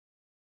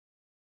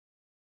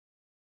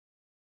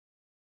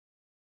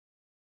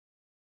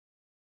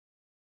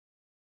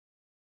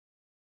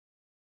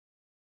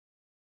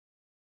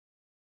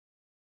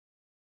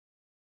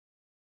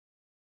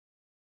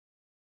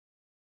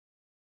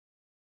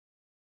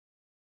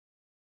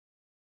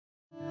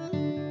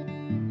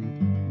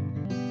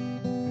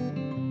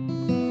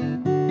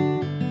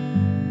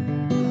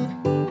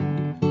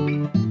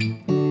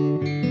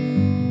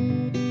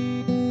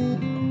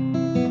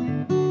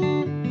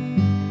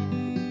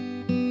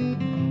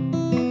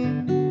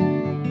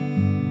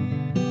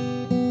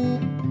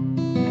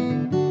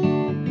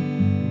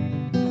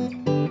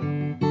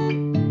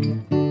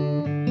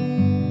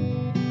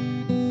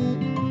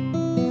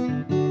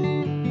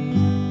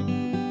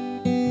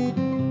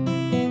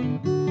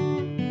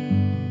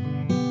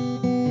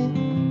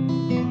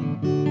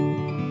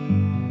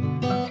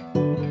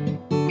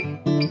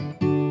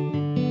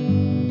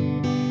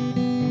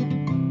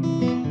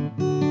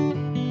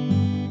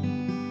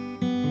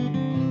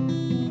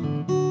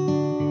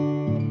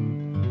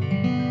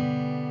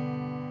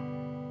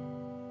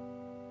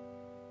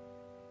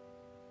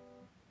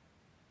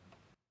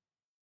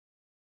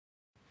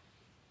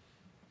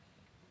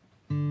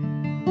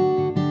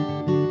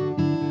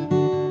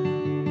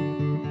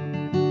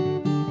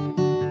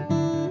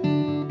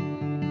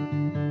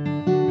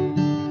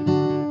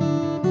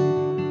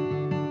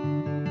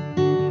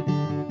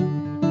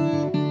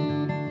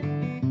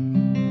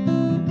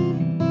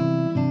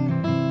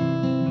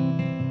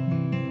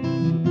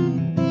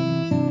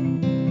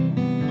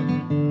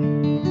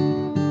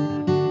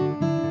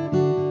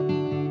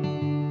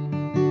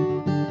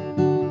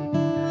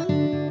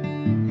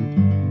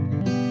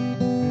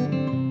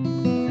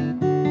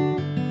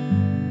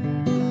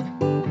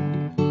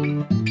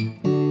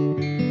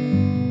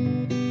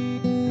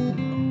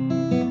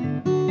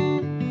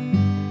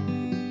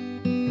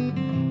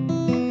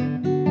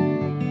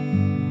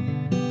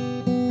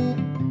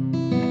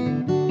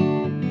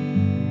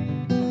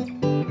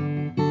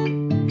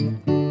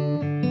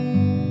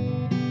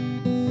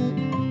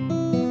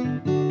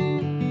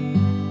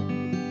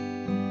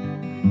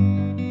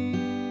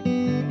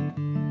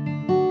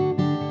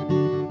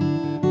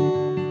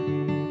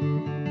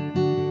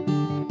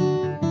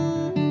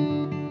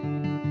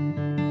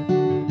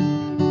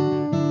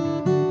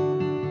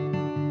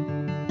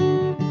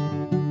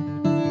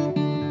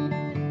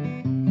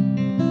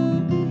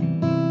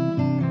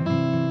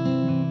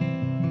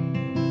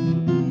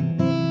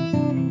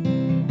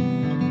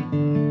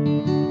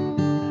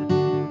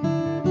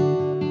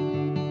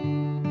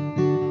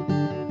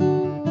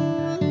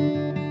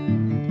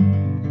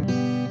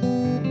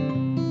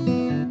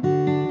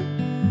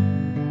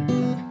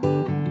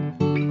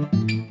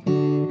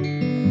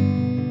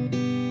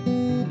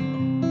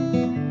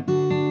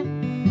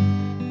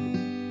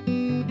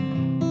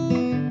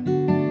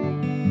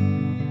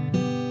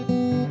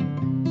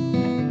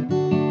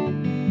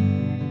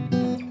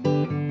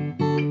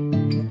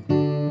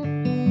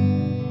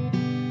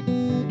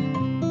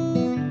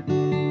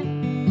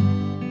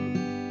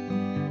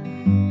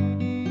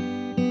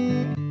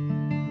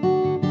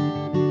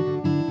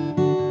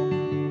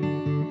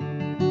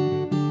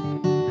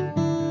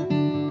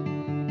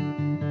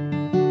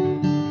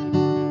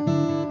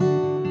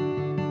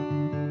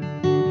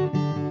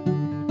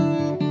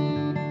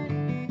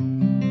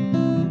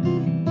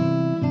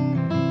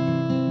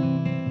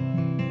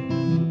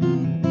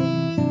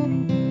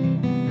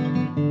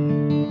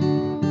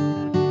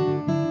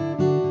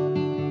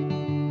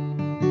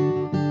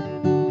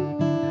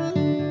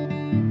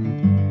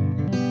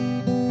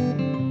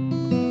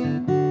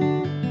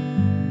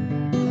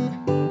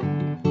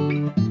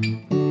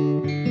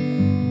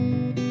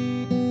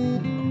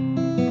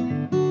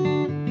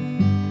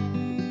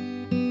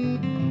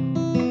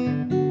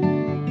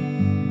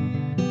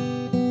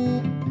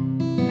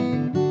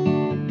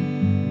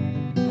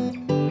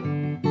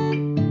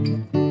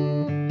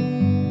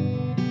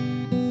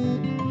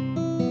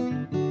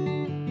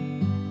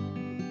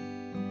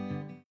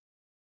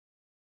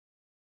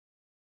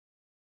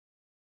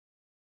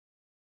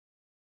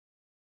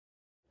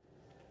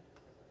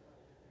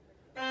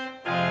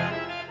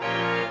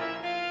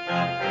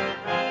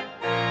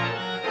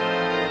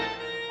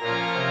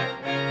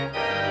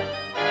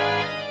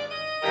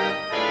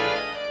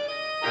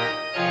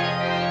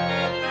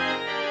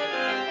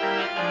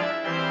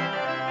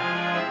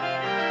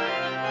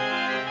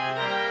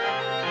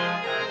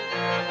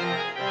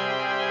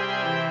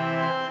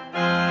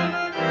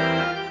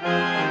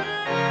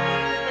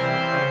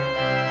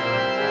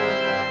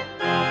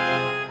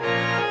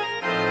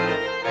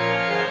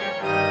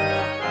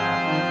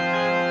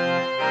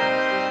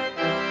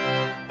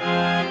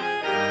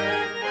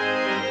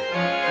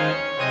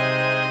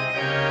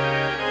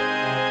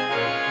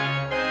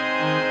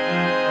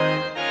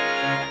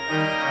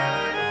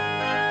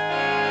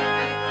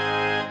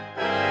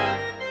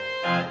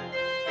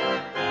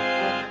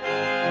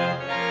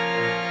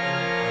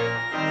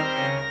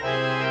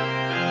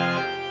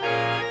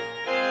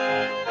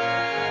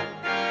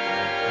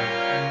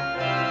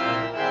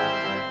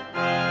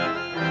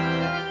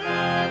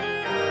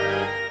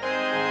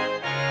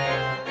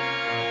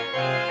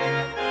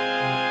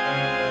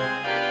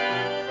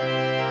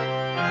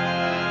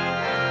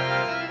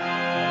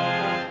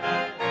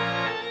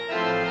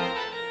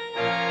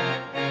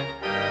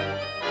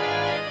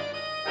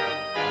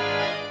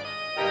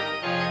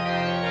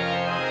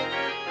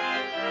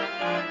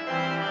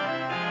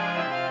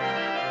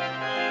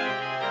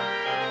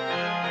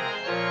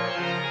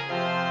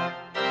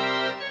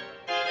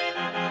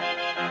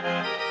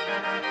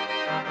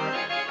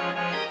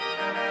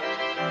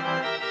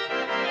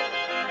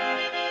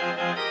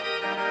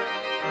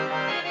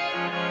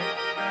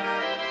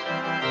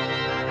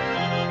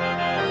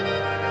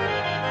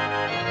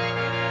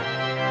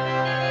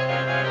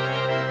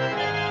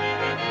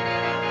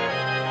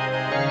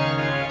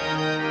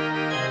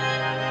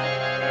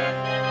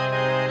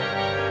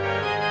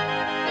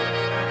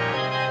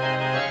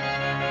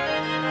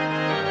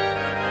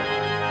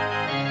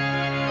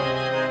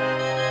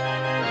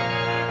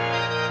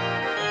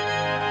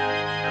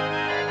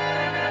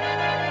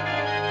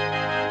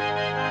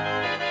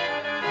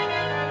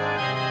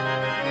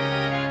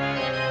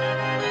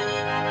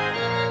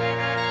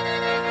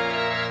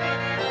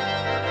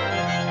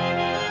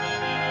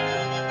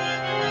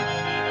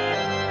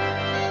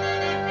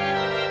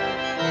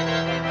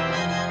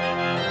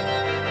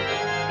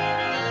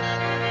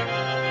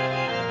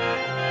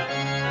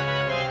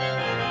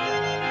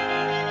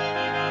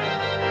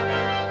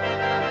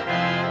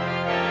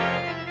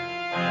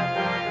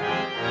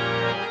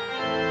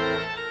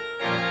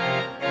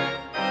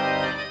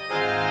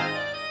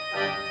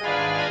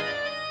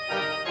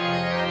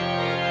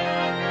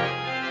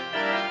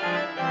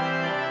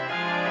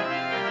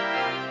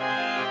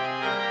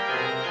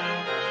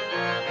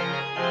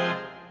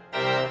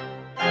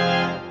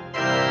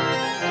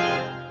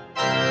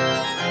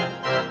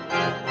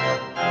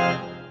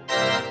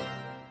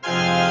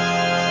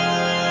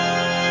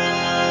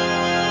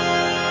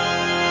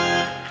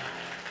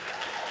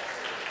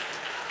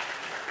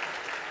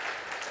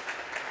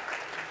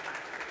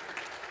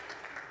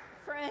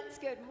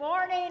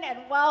morning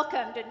and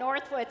welcome to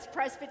Northwoods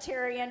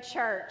Presbyterian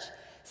Church.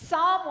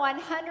 Psalm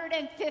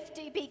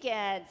 150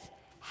 begins,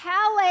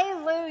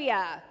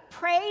 Hallelujah!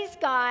 Praise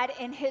God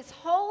in his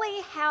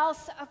holy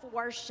house of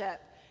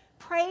worship.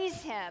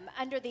 Praise him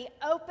under the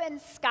open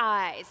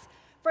skies.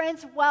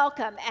 Friends,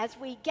 welcome as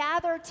we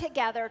gather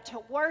together to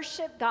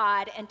worship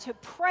God and to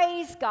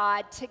praise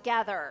God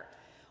together.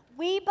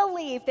 We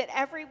believe that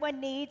everyone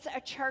needs a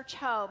church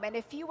home, and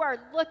if you are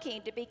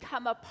looking to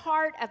become a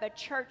part of a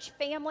church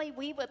family,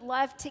 we would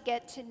love to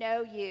get to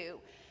know you.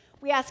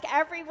 We ask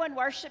everyone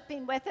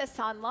worshiping with us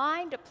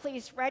online to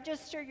please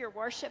register your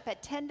worship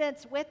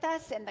attendance with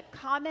us in the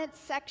comments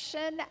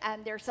section,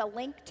 and there's a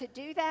link to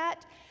do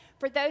that.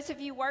 For those of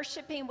you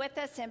worshiping with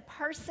us in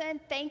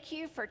person, thank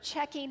you for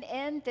checking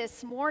in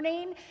this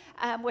morning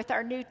with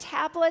our new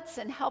tablets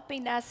and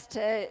helping us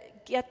to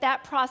get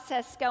that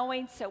process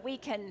going so we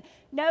can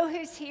know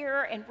who's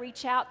here and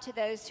reach out to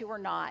those who are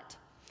not.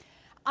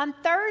 On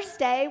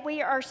Thursday,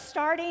 we are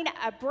starting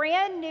a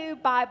brand new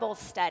Bible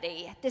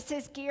study. This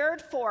is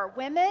geared for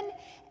women,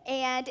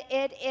 and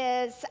it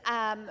is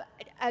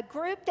a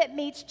group that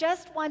meets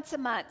just once a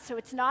month, so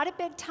it's not a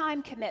big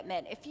time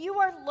commitment. If you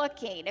are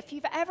looking, if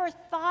you've ever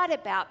thought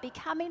about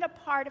becoming a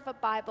part of a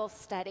Bible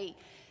study,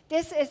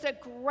 this is a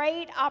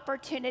great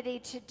opportunity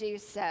to do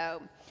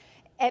so.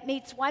 It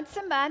meets once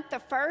a month, the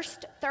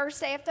first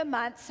Thursday of the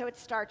month, so it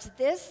starts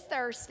this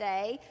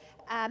Thursday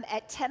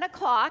at 10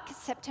 o'clock,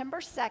 September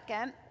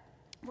 2nd.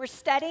 We're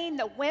studying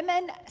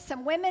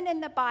some women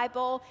in the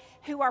Bible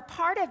who are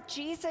part of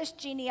Jesus'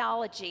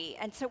 genealogy,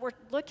 and so we're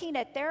looking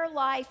at their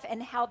life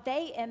and how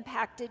they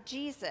impacted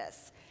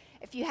Jesus.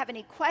 If you have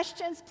any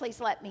questions,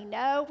 please let me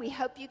know. We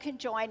hope you can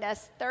join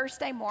us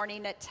Thursday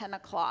morning at 10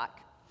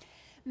 o'clock.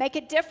 Make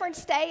a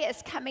Difference Day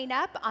is coming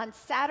up on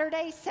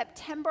Saturday,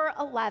 September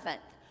 11th.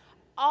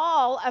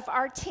 All of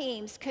our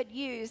teams could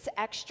use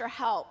extra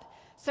help.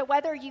 So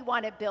whether you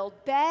want to build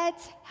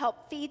beds,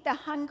 help feed the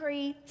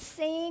hungry,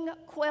 sing,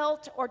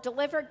 quilt, or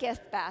deliver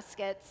gift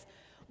baskets,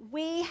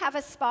 we have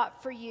a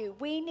spot for you.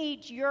 We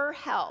need your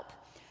help.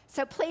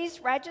 So please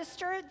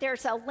register.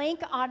 There's a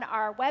link on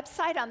our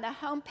website on the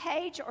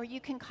homepage, or you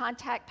can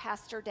contact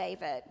Pastor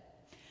David.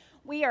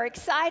 We are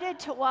excited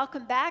to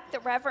welcome back the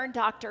Reverend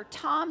Dr.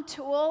 Tom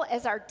Toole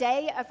as our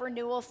Day of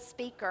Renewal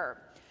speaker.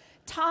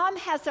 Tom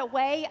has a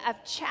way of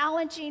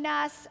challenging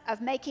us, of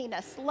making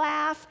us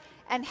laugh,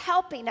 and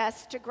helping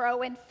us to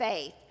grow in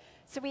faith.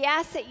 So we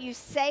ask that you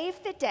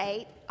save the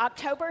date,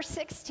 October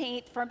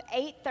 16th from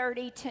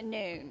 8:30 to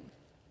noon.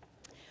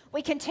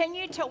 We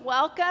continue to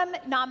welcome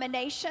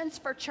nominations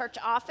for church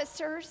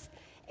officers.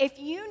 If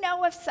you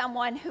know of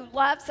someone who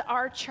loves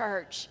our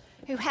church,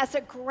 who has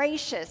a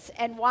gracious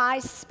and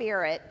wise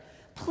spirit,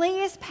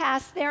 please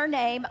pass their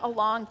name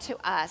along to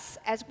us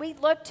as we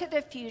look to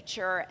the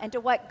future and to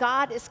what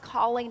God is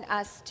calling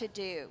us to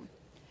do.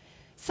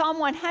 Psalm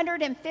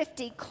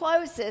 150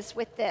 closes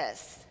with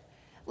this: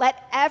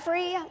 Let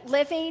every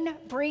living,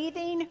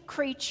 breathing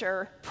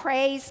creature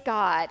praise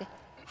God.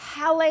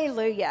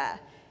 Hallelujah.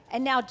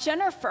 And now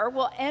Jennifer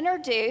will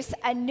introduce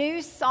a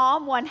new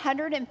Psalm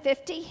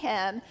 150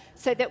 hymn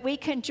so that we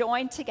can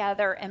join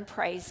together and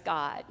praise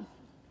God.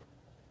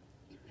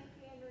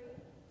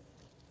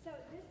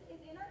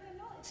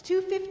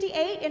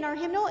 258 in our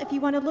hymnal, if you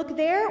want to look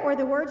there, or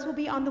the words will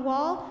be on the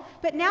wall.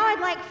 But now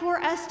I'd like for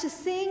us to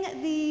sing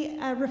the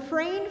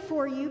refrain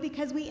for you,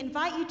 because we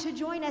invite you to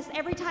join us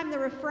every time the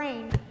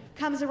refrain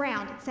comes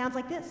around. It sounds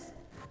like this.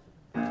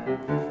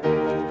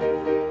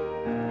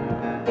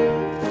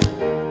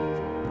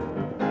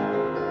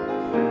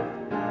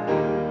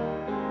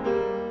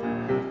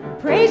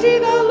 Praise ye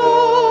the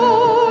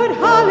Lord,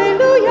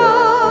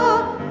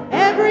 hallelujah.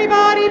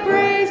 Everybody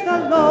praise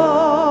the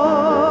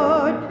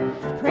Lord.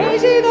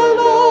 Praise ye the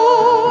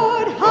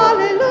Lord,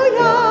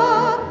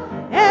 hallelujah.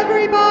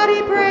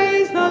 Everybody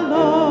praise the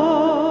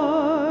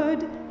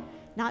Lord.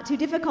 Not too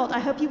difficult. I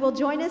hope you will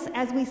join us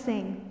as we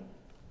sing.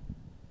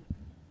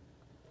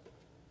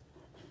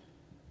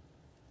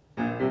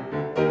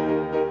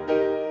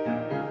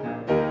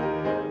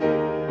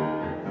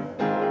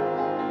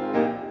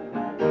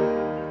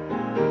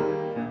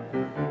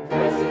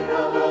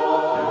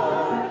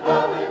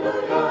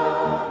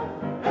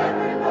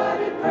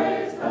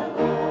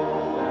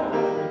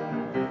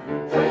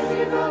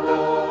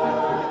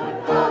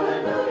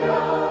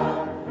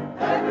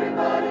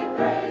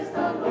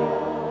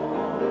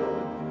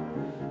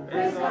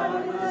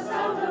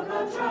 Sound of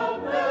the trumpet.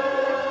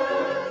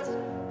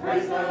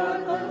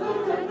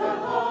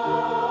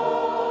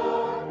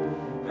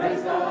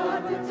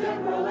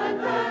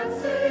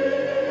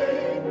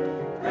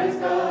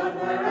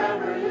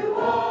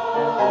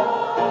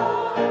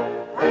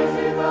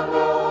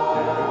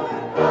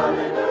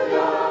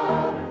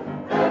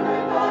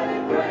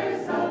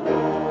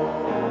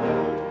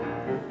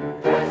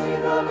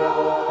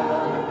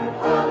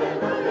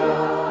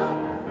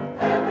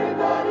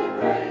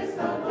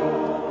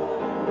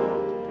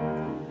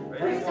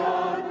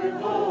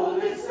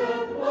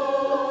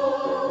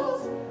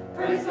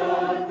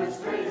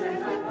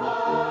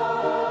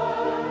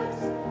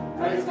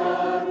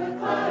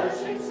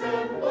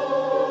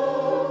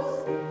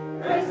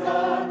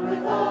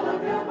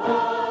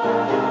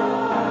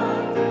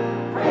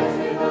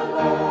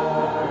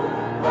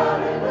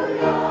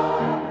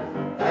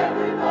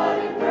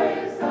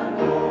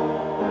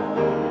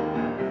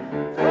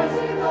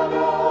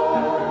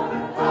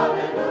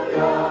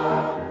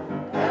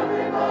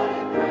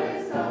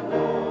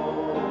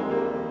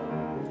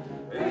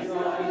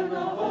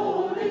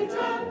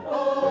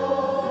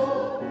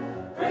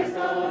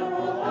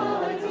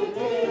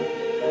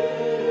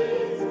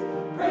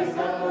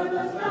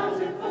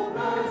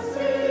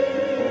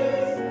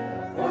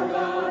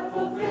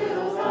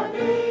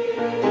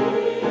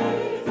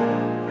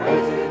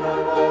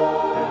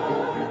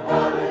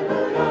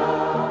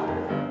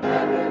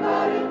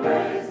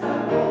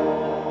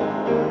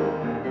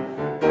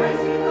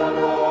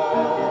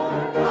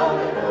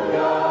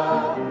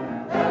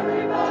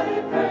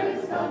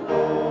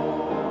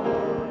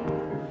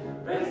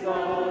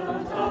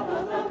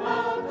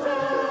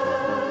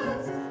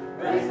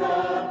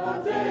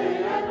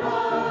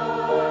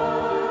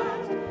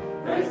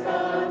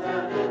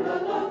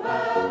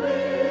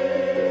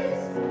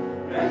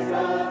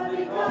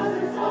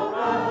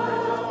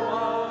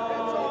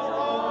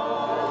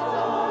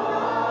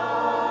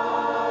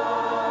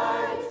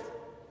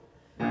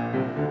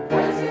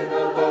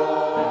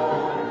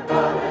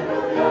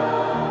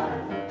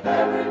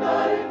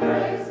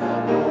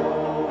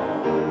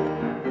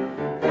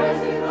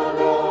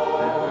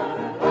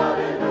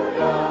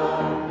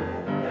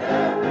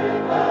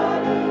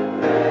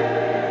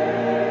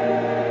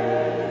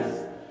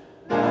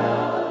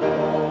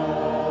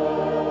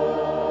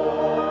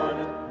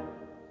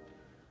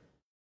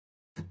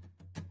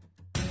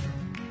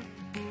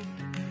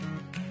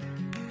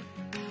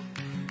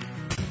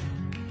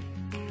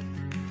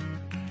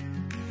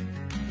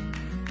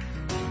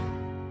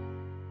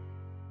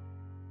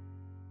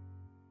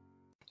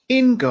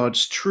 In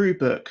God's true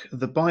book,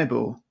 the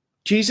Bible,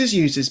 Jesus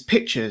uses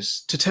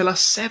pictures to tell us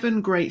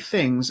 7 great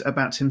things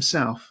about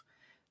himself.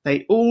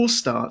 They all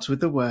start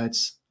with the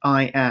words,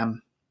 I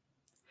am.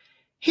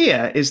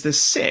 Here is the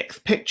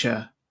 6th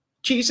picture.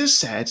 Jesus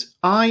said,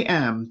 I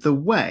am the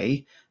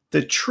way,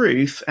 the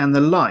truth, and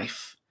the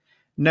life.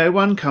 No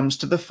one comes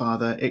to the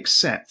Father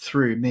except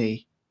through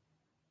me.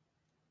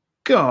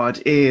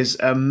 God is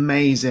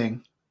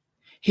amazing.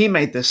 He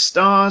made the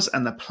stars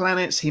and the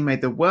planets. He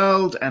made the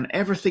world and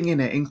everything in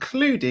it,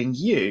 including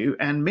you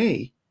and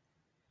me.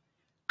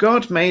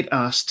 God made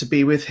us to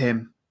be with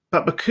him,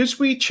 but because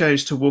we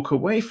chose to walk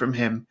away from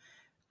him,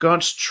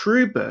 God's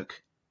true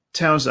book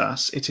tells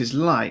us it is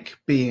like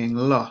being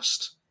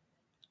lost.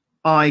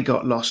 I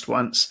got lost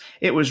once.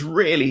 It was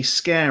really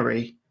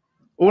scary.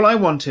 All I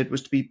wanted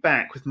was to be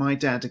back with my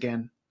dad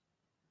again.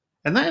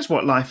 And that is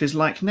what life is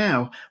like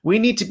now. We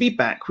need to be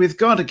back with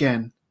God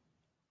again.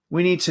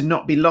 We need to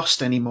not be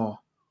lost anymore.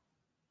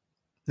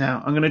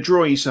 Now, I'm going to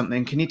draw you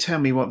something. Can you tell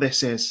me what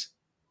this is?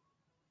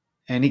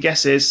 Any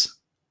guesses?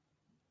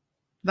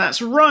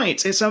 That's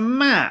right, it's a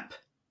map.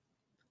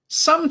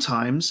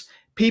 Sometimes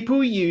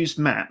people use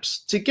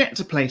maps to get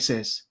to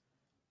places.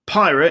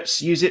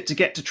 Pirates use it to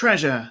get to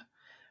treasure.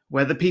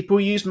 Weather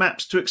people use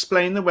maps to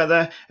explain the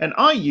weather, and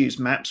I use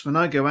maps when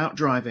I go out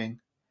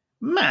driving.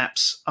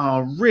 Maps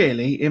are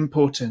really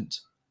important.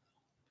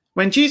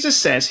 When Jesus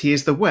says he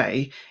is the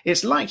way,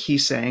 it's like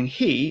he's saying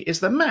he is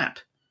the map.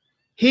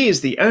 He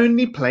is the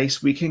only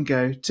place we can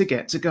go to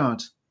get to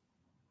God.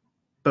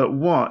 But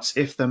what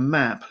if the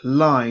map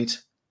lied?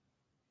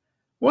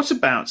 What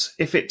about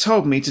if it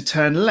told me to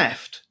turn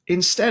left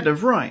instead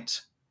of right?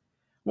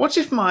 What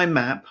if my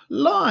map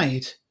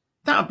lied?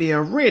 That would be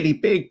a really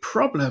big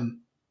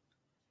problem.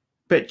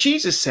 But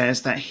Jesus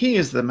says that he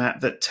is the map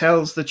that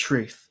tells the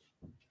truth.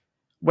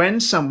 When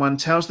someone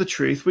tells the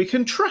truth, we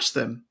can trust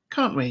them,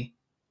 can't we?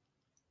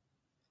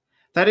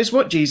 That is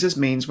what Jesus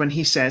means when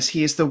he says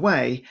he is the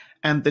way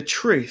and the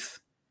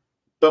truth.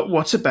 But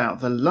what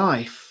about the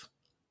life?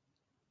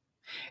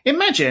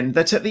 Imagine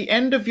that at the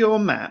end of your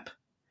map,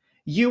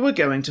 you were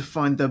going to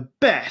find the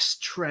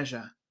best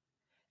treasure.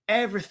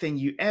 Everything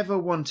you ever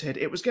wanted.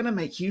 It was going to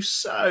make you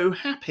so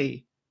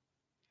happy.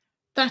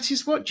 That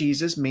is what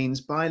Jesus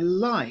means by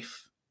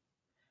life.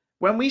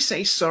 When we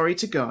say sorry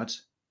to God,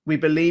 we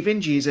believe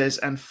in Jesus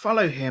and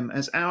follow him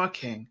as our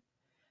King,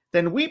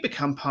 then we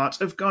become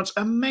part of God's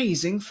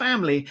amazing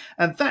family,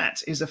 and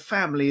that is a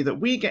family that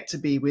we get to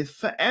be with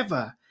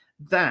forever.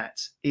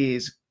 That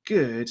is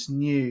good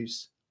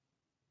news.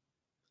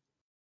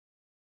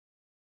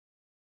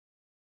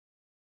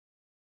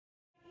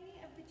 Any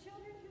of the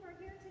children who are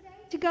here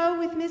today to go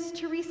with Miss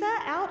Teresa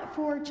out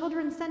for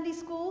Children's Sunday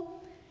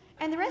School?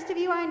 And the rest of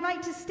you, I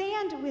invite to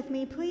stand with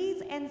me,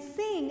 please, and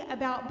sing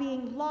about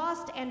being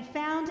lost and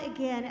found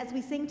again as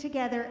we sing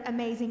together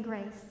Amazing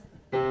Grace.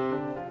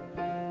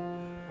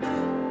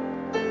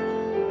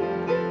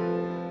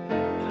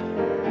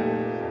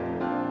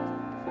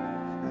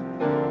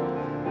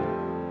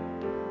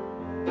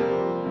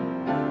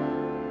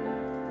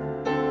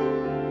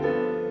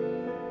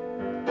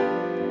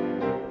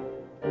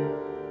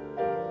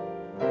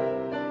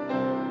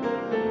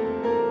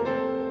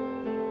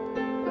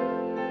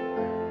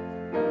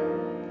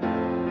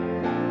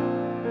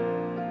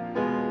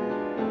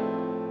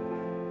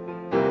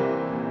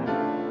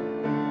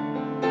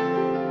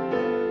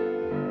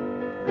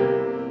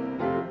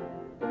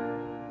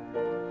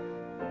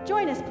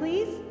 Join us,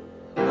 please.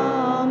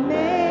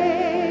 Amazing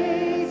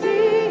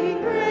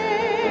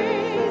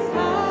grace,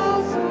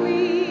 how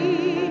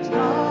sweet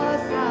the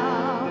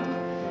sound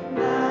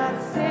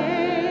that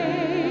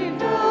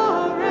saved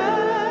a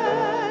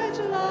wretch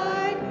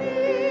like me.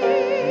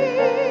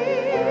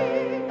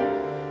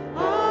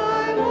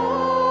 I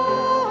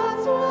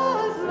once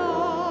was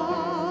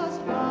lost,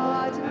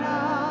 but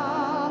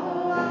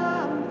now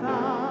am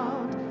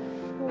found.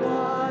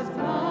 Was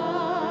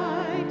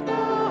blind,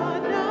 but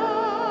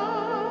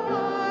now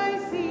I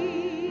see.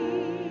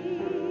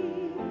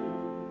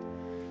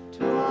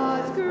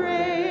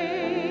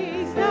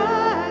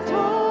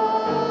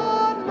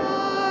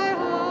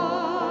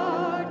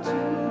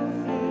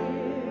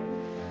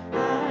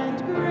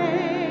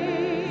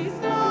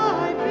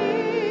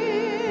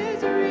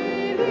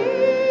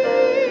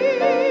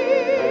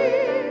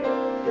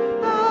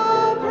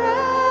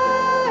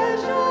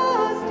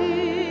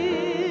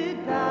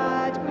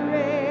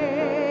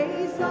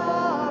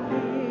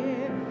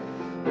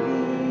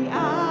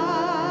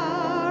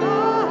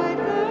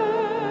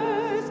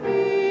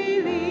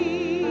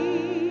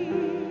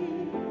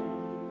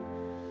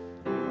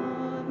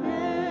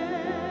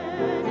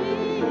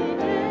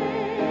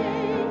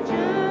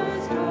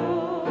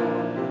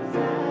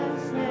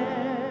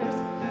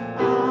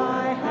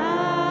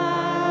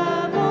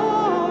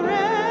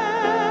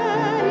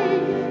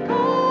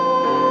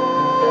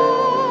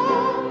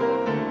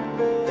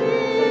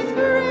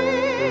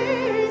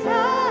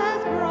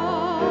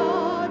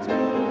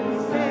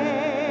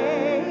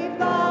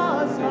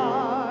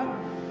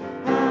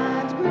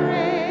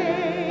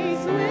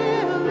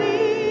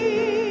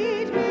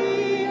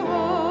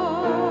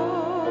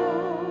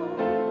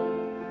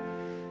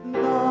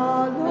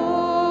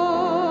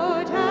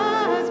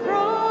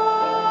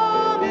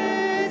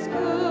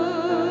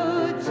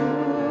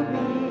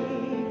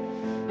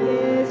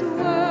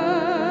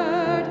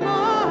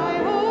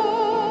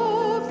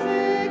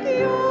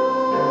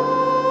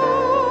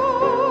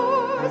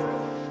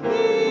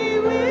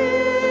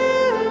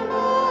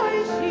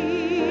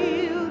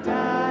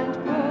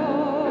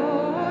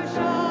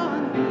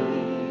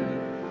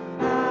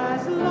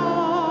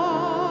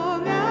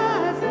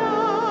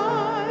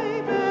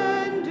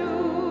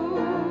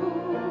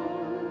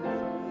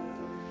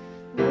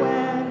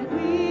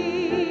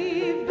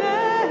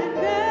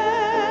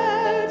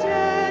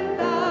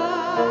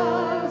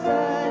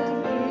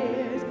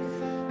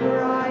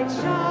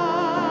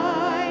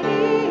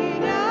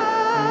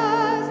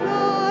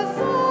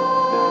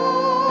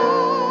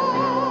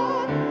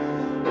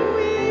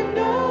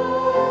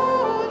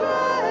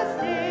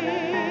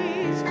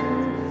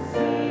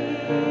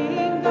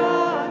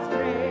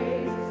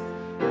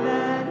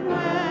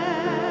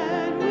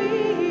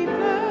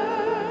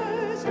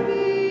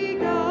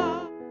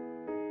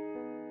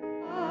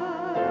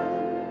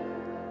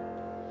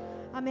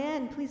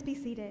 Please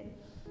be seated.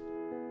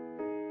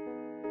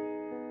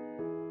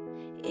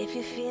 If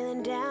you're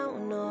feeling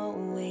down or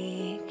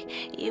weak,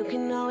 you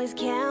can always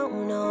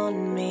count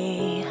on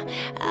me.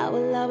 I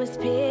will always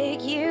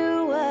pick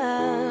you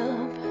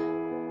up.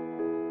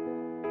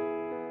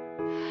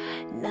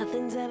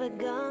 Nothing's ever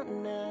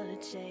gonna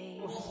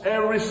change.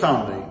 Every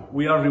Sunday,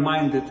 we are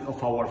reminded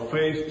of our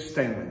faith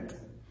statement.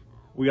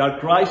 We are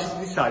Christ's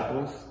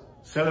disciples,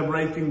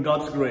 celebrating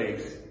God's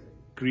grace,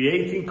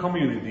 creating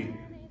community,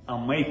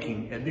 and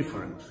making a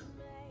difference.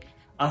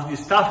 As the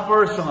staff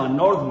person at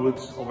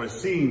Northwoods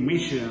overseeing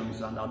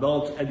missions and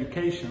adult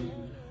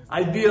education,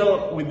 I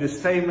deal with the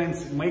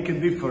statements "make a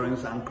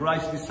difference" and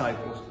Christ's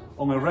disciples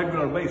on a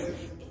regular basis.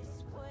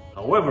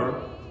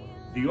 However,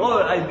 the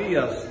other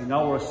ideas in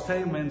our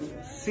statement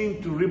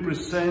seem to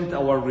represent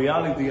our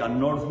reality at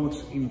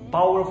Northwoods in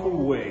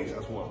powerful ways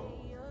as well.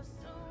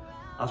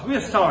 As we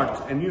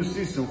start a new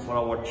season for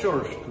our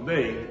church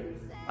today,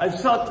 I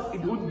thought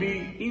it would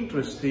be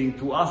interesting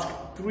to ask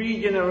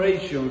 3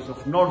 generations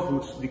of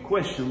Northwoods the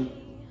question,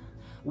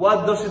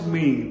 what does it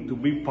mean to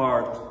be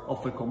part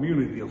of a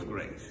community of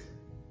grace?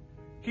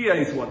 Here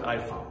is what I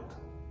found.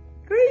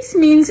 Grace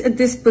means a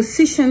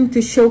disposition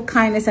to show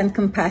kindness and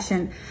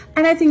compassion,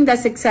 and I think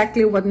that's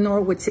exactly what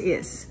Norwoods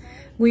is.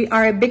 We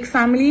are a big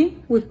family.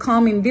 We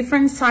come in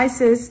different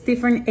sizes,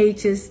 different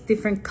ages,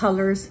 different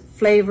colors,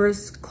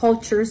 flavors,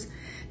 cultures,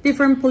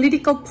 different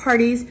political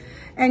parties,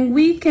 and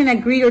we can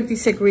agree or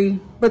disagree,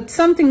 but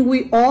something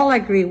we all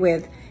agree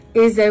with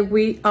is that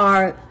we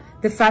are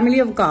the family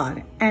of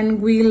God,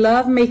 and we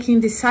love making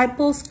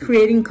disciples,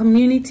 creating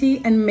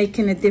community, and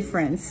making a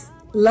difference.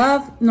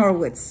 Love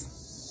Norwoods.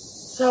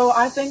 So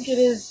I think it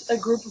is a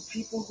group of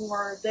people who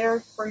are there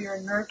for your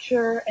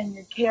nurture and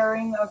your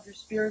caring of your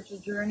spiritual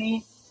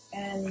journey,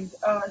 and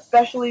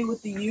especially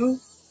with the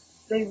youth,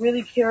 they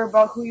really care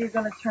about who you're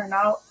going to turn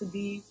out to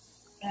be,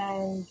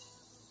 and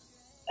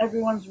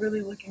everyone's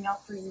really looking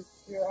out for you,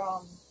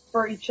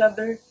 for each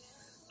other.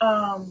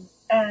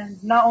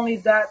 And not only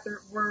that,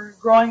 we're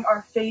growing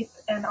our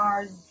faith and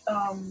our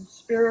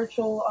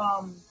spiritual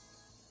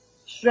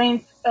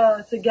strength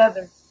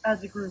together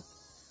as a group.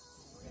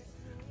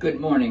 Good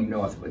morning,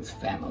 Northwoods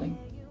family.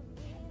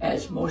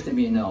 As most of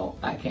you know,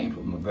 I came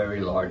from a very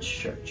large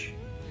church,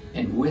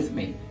 and with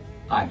me,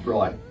 I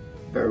brought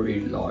very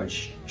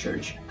large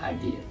church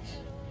ideas.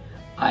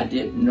 I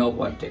didn't know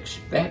what to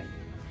expect,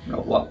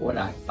 nor what would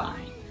I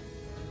find.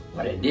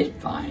 What I did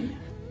find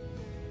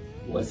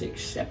was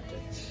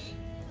acceptance.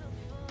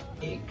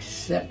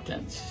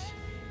 Acceptance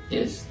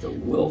is the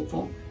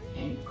willful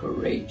and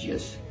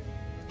courageous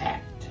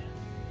act.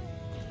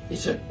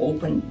 It's an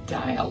open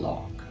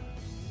dialogue,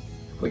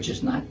 which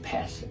is not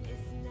passive.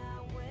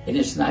 It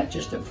is not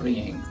just a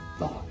fleeting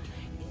thought,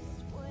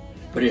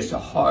 but it's a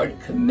hard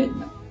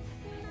commitment,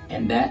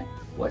 and that's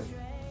what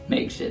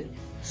makes it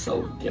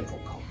so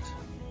difficult.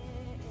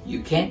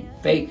 You can't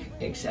fake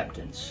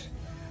acceptance.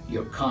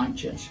 Your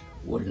conscience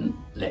wouldn't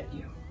let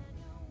you.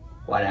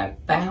 What I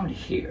found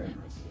here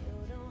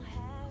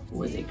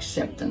was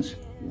acceptance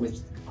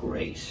with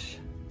grace,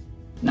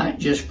 not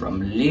just from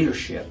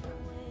leadership,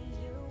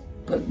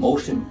 but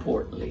most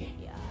importantly,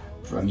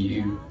 from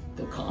you,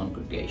 the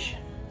congregation.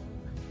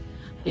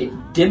 It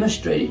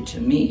demonstrated to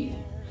me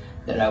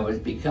that I was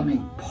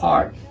becoming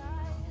part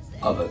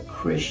of a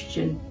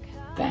Christian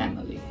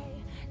family,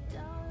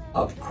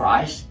 of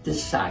Christ's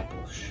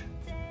disciples,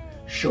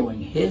 showing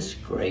His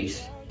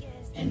grace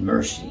and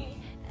mercy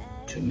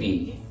to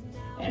me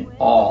and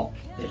all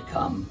that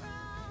come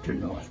to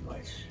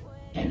Northwoods.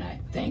 And I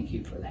thank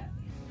you for that.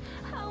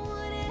 I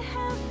wouldn't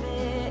have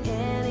it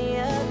any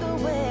other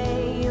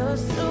way. You're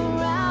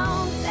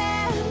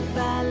surrounded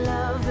by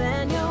love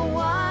and you're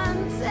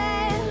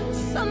wanted,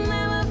 so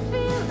never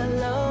feel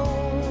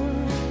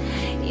alone.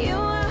 You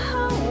are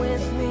home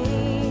with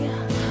me,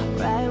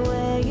 right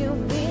where you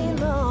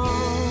belong.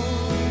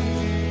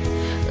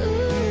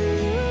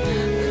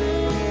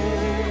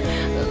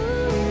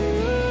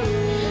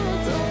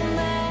 Don't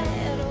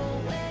matter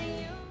where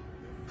you.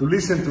 To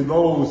listen to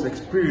those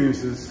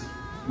experiences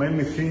made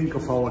me think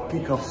of our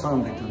Kickoff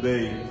Sunday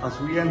today as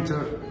we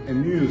enter a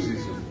new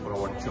season for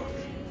our church.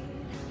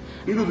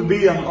 It would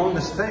be an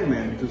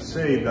understatement to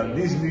say that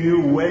this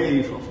new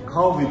wave of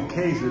COVID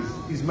cases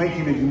is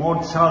making it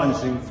more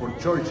challenging for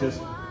churches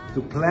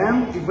to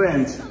plan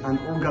events and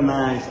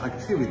organize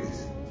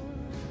activities.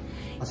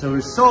 As a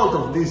result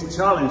of these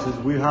challenges,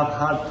 we have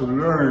had to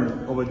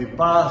learn over the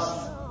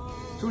past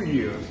 2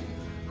 years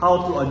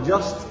how to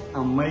adjust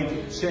and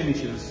make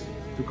changes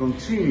to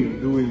continue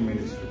doing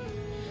ministry.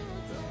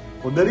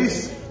 But there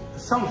is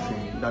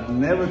something that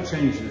never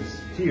changes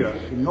here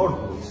in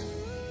Northwoods.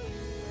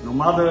 No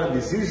matter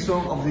the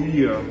season of the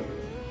year,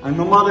 and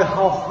no matter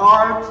how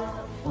hard,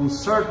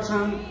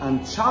 uncertain,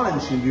 and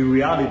challenging the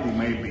reality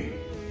may be.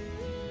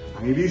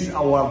 And it is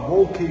our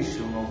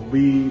vocation of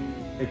being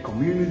a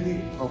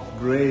community of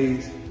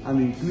grace and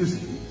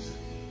inclusiveness.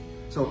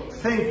 So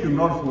thank you,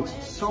 Northwoods,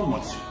 so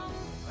much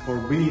for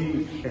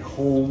being a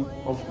home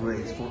of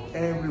grace for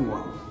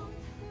everyone.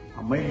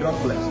 And may God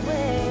bless you.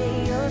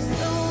 You're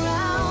surrounded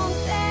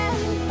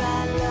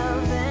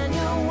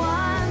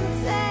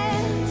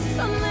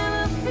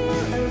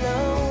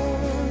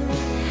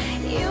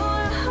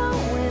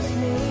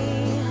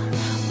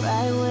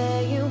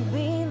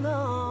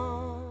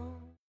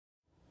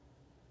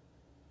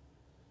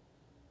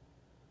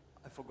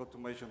forgot to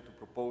mention to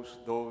propose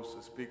those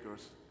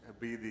speakers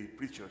be the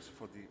preachers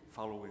for the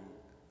following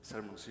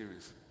sermon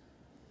series.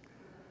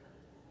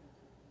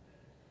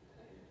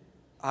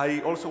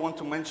 I also want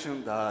to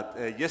mention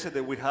that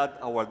yesterday we had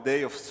our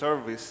day of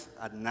service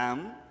at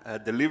NAM,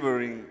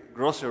 delivering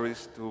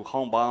groceries to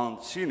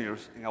homebound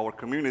seniors in our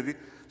community.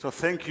 So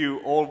thank you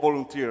all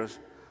volunteers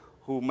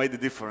who made the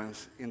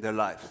difference in their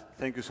lives.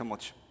 Thank you so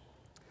much.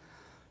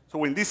 So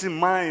with this in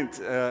mind,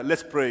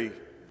 let's pray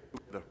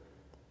together.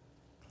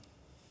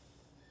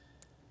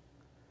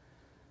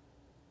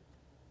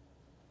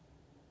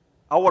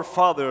 Our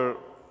Father,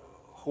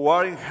 who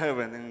art in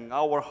heaven, in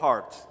our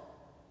hearts,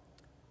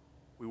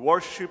 we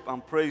worship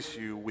and praise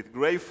you with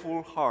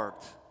grateful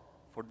heart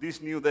for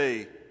this new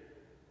day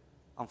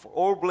and for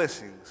all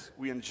blessings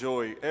we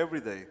enjoy every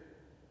day.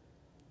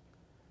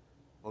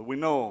 But we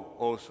know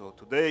also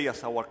today,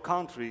 as our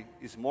country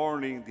is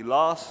mourning the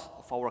loss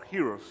of our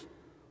heroes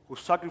who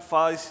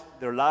sacrificed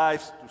their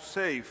lives to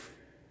save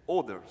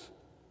others,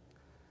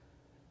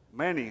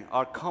 many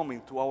are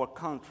coming to our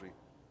country,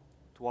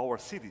 to our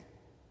city,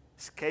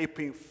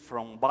 escaping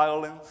from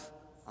violence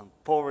and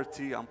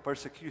poverty and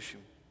persecution.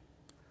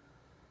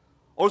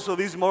 Also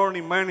this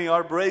morning, many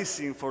are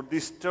bracing for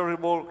this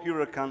terrible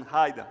hurricane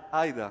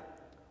Ida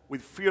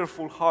with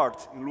fearful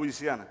hearts in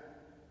Louisiana.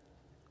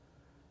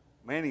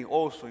 Many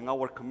also in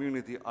our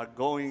community are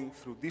going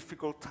through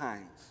difficult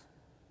times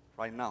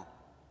right now.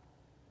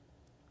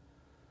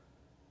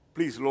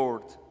 Please,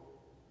 Lord,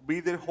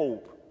 be their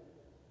hope,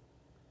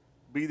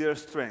 be their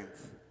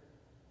strength,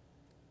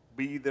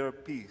 be their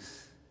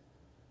peace,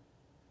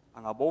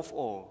 and above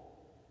all,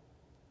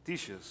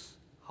 teach us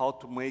how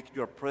to make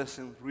your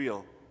presence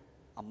real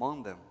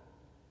among them.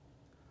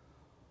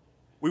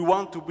 We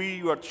want to be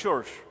your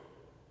church,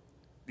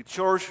 the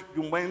church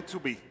you meant to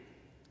be,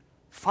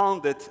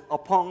 founded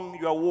upon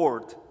your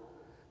word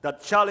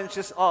that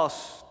challenges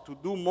us to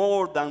do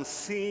more than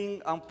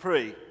sing and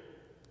pray,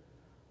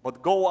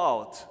 but go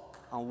out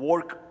and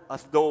work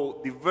as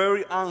though the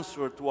very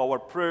answer to our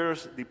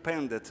prayers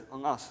depended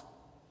on us.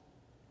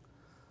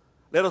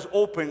 Let us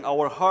open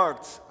our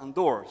hearts and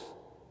doors.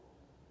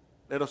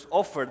 Let us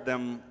offer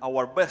them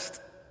our best,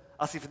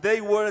 as if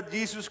they were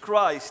Jesus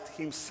Christ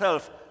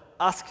himself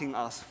asking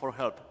us for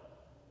help.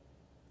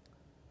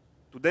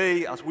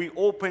 Today, as we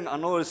open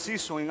another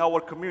season in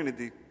our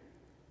community,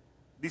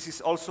 this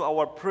is also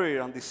our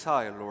prayer and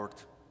desire, Lord.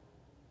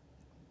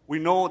 We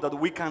know that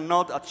we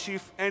cannot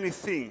achieve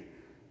anything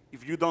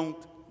if you don't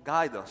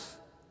guide us,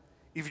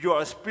 if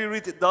your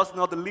Spirit does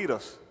not lead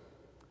us.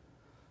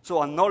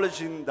 So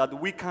acknowledging that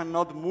we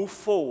cannot move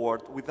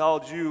forward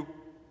without you,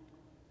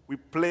 we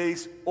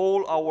place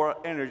all our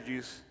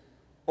energies,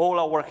 all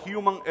our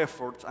human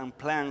efforts and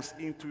plans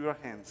into your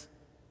hands.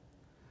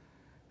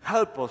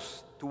 Help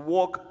us to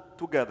walk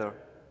together,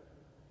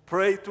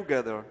 pray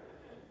together,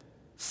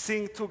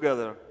 sing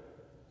together,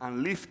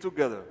 and live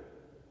together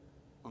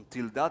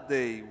until that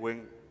day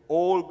when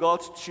all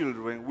God's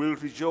children will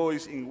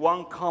rejoice in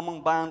one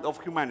common band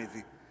of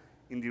humanity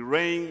in the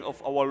reign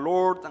of our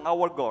Lord and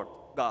our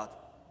God.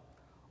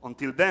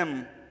 Until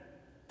then,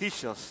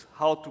 teach us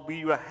how to be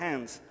your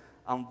hands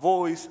and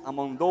voice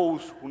among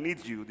those who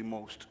need you the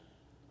most.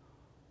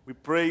 We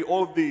pray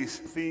all these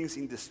things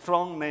in the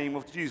strong name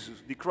of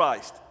Jesus, the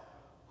Christ,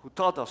 who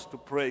taught us to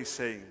pray,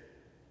 saying,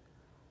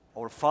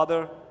 Our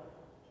Father,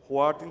 who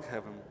art in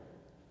heaven,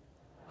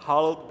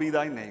 hallowed be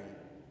thy name.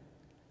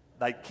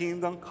 Thy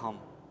kingdom come,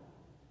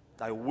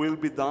 thy will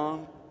be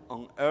done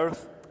on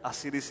earth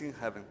as it is in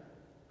heaven.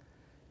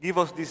 Give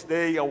us this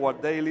day our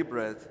daily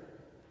bread,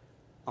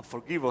 and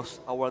forgive us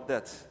our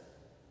debts,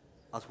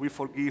 as we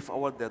forgive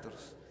our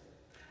debtors.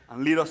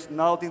 And lead us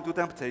not into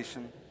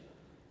temptation,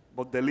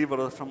 but deliver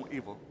us from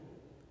evil.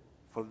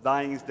 For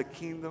thine is the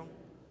kingdom,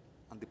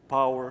 and the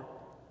power,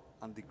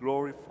 and the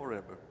glory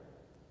forever.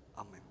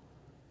 Amen.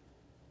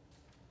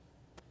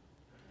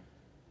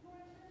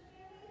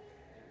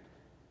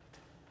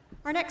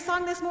 Our next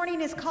song this morning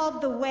is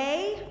called The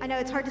Way. I know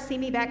it's hard to see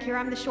me back here.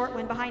 I'm the short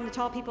one behind the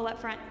tall people up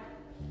front.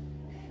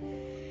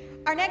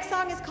 Our next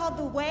song is called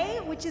The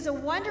Way, which is a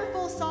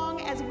wonderful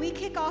song as we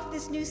kick off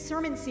this new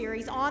sermon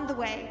series on the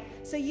way.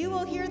 So you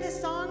will hear this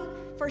song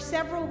for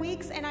several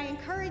weeks, and I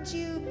encourage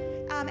you,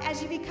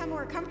 as you become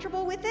more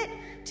comfortable with it,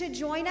 to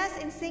join us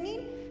in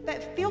singing.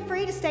 But feel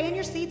free to stay in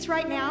your seats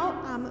right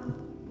now.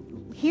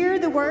 Hear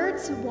the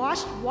words,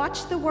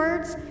 watch the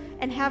words,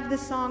 and have the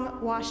song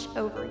wash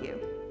over you.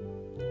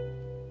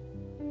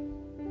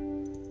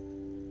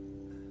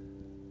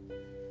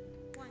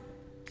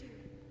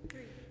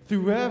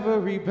 Through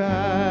every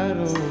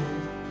battle,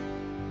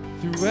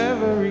 through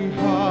every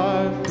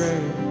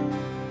heartbreak,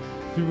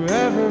 through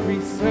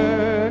every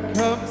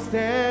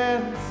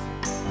circumstance,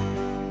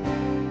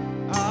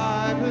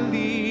 I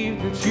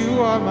believe that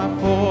you are my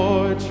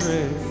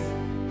fortress.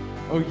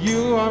 Oh,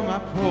 you are my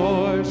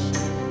portion.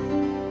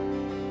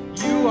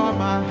 You are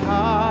my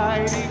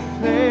hiding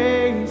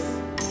place.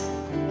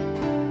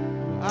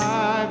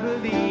 I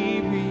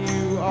believe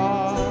you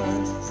are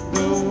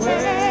the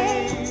way,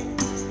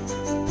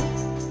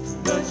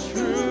 the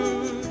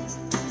truth,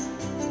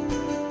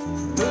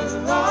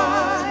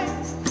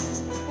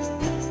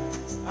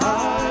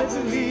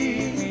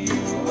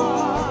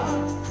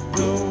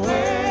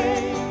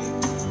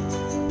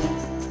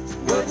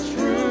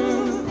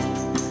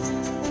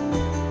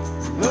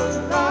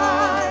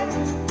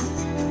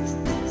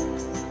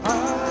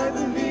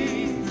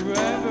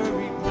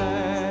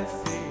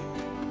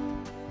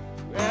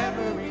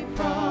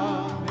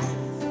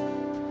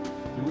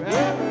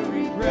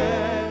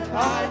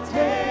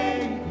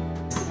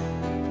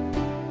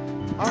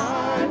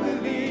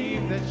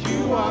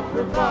 You are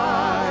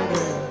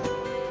provider.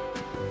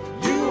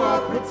 You are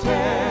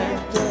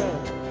protector.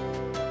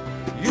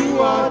 You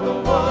are the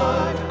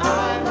one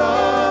I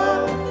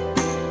love.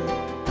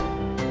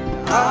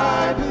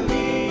 I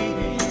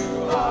believe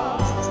you are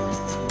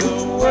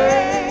the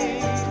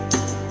way,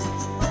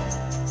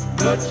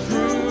 the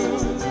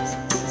truth,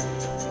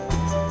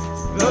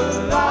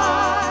 the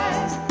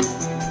life.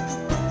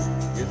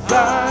 Yes,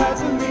 I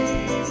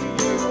believe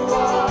you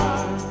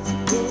are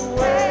the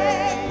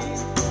way,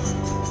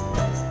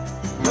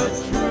 the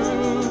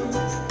truth,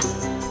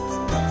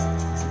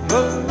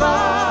 the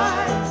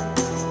life.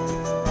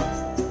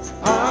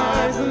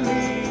 I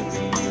believe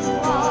you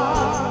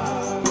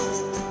are.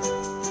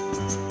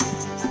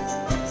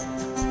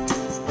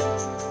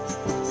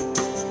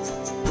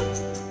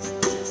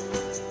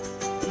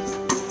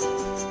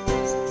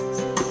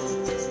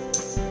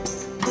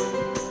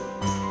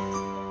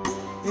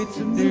 It's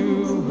a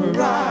new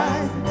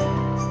horizon,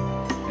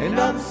 and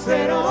I'm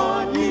set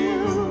on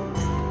you.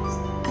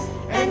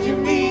 And you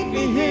meet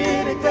me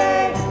here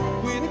today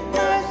with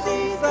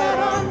mercies that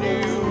are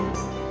new.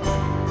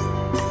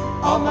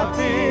 All my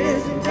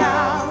fears and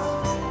doubts,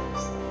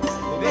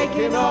 they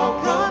can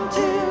all come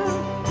true,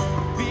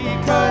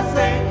 because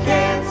they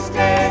can't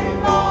stay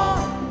long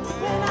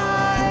when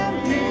I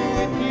am here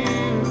with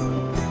you.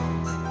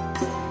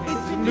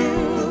 It's a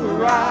new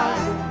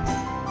horizon,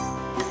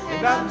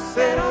 and I'm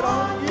set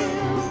on you.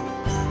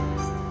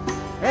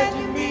 And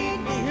you meet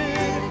me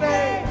here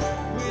today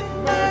with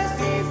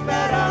mercies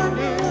that are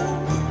new.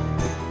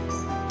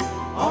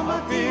 All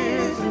my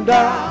fears and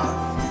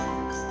doubts,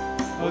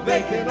 oh,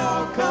 they can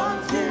all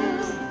come true,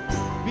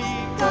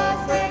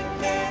 because they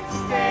can't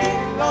stay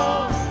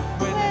long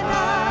when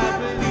I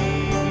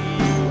believe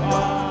you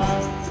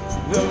are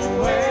the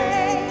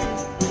way,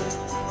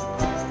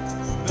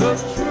 the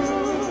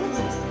truth,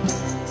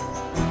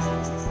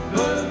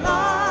 the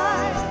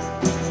life.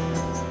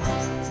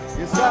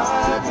 Yes, I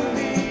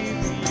believe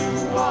you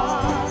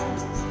are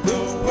the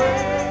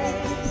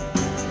way,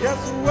 yes,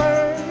 the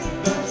way,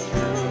 the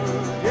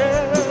truth,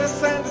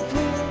 yes, and the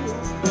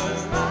truth, the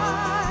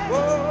life.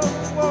 Whoa,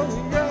 whoa,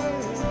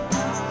 yeah, I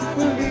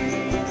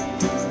believe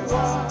you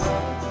are.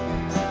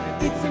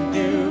 It's a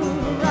new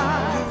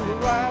horizon,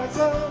 rise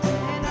up,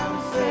 and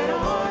I'm set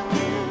on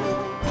you.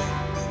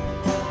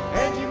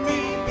 And you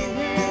meet me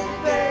here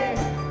today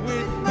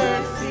with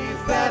mercies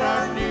that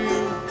are new.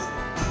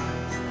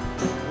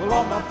 Well,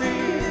 all my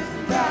fears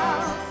and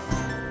doubts,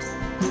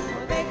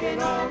 well, they can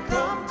all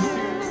come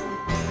true,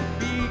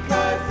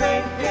 because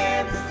they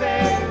can't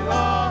stay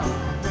long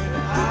when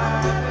I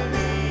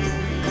believe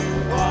you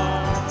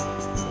are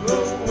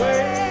the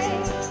way,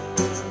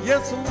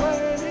 yes, the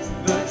way,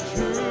 the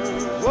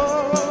truth,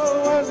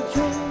 whoa, and the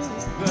truth,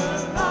 the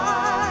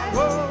life,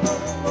 whoa,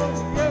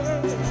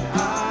 yeah. I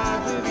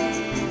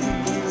believe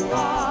you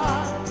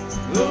are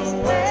the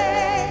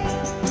way,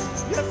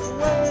 yes, the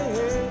way,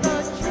 the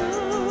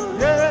truth,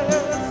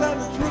 yes, and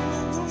the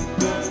truth,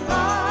 the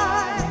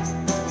life.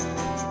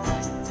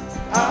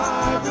 I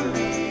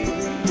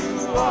believe you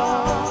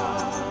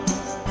are.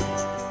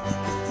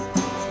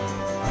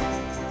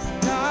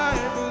 I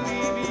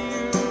believe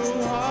you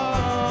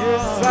are.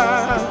 Yes, I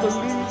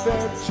believe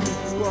that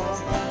you are.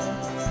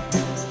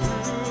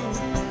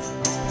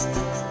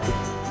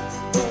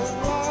 The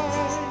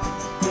light.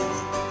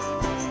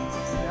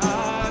 I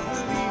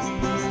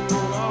believe you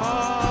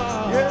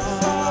are. Yes,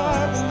 I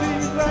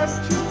believe that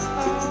you are.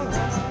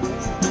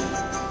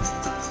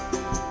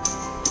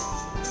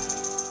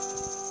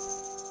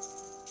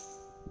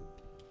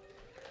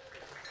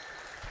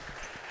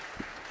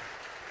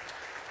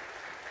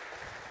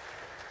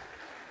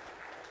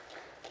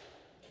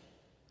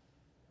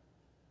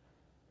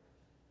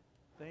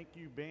 Thank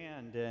you,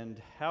 band,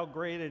 and how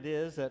great it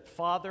is that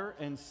Father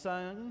and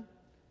Son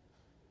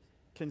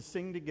can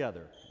sing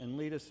together and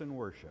lead us in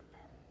worship.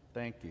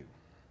 Thank you.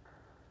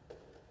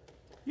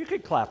 You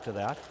could clap to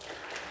that.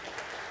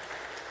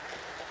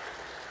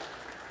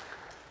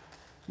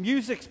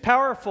 Music's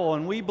powerful,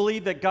 and we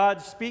believe that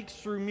God speaks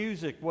through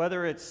music,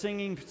 whether it's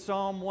singing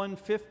Psalm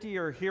 150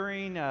 or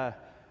hearing a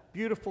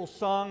beautiful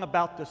song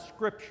about the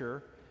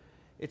Scripture.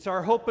 It's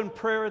our hope and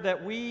prayer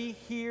that we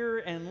hear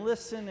and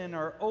listen and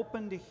are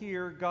open to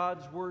hear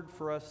God's word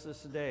for us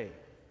this day.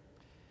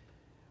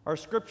 Our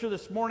scripture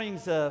this morning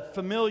is a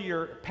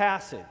familiar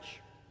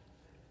passage.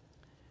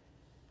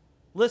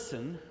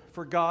 Listen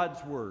for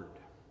God's word.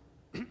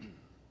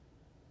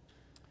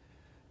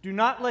 Do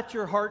not let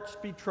your hearts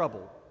be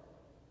troubled.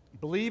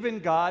 Believe in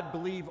God,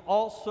 believe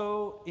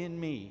also in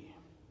me.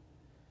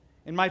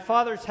 In my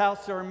Father's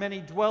house there are many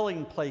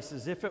dwelling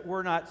places. If it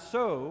were not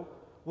so,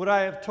 would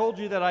I have told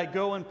you that I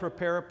go and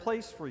prepare a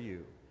place for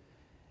you?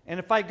 And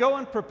if I go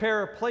and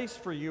prepare a place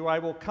for you, I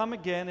will come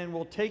again and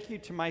will take you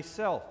to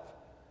myself,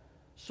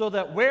 so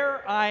that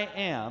where I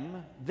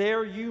am,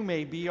 there you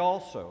may be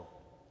also.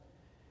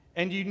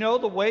 And you know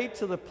the way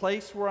to the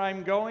place where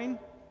I'm going?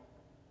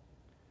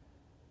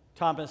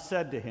 Thomas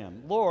said to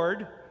him,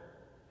 Lord,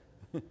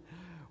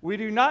 we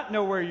do not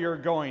know where you're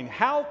going.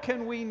 How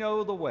can we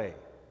know the way?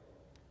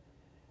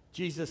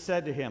 Jesus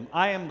said to him,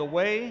 I am the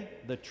way,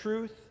 the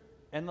truth,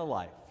 and the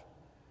life.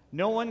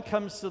 No one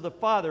comes to the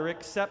Father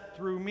except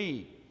through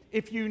me.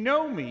 If you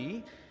know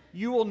me,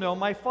 you will know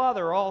my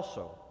Father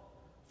also.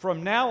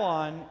 From now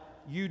on,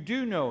 you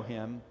do know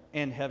him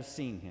and have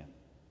seen him.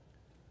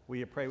 Will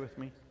you pray with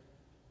me?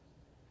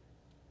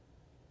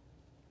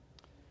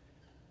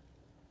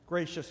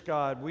 Gracious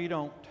God, we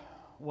don't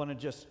want to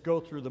just go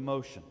through the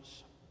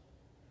motions,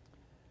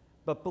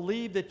 but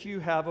believe that you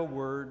have a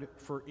word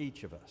for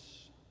each of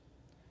us.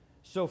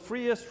 So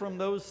free us from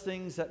those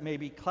things that may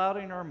be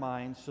clouding our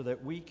minds so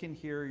that we can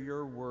hear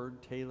your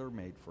word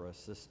tailor-made for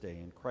us this day.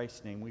 In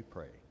Christ's name we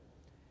pray.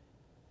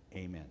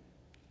 Amen.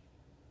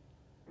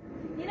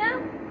 You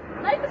know,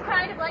 life is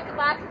kind of like a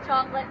box of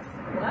chocolates.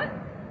 What?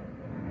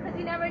 Because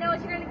you never know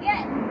what you're going to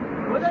get.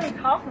 What are you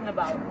talking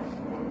about?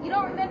 You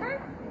don't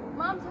remember?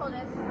 Mom told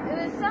us.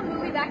 It was some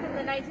movie back in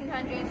the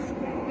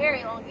 1900s,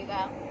 very long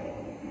ago.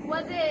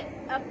 Was it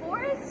a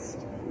forest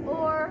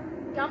or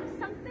Gump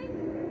something?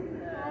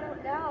 I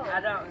don't know.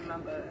 I don't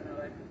remember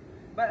anyway.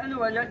 But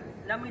anyway,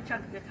 let me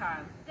check the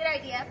time. Good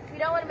idea. We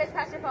don't want to miss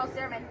Pastor Paul's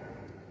sermon.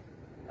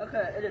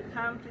 Okay, it is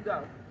time to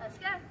go. Let's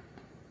go.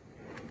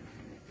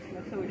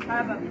 So we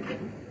have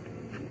everything.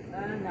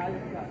 And now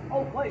let's go.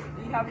 Oh, wait,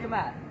 do you have your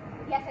mat?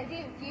 Yes, I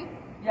do. Do you?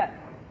 Yes.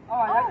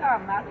 Oh, that's how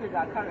matches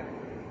our colors.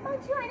 Oh,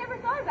 too. I never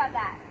thought about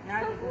that. Now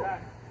So cool.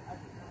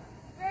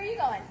 Where are you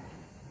going?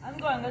 I'm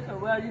going this way.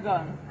 Where are you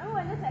going? I'm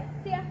going this way.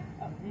 See ya.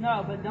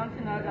 No, but don't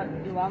you know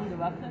that's the wrong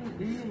direction?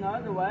 Do you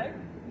know the way?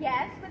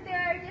 Yes, but there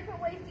are different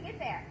ways to get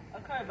there.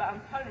 Okay, but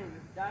I'm telling you,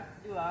 that's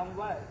the wrong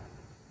way.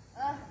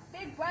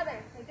 Big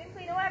brother, they think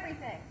we know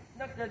everything.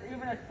 Look, there's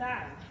even a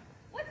sign.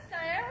 What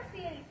sign? I don't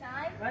see any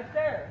sign. Right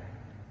there.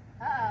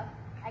 Uh-oh.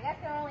 I guess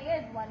there only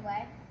is one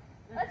way.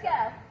 Let's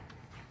go.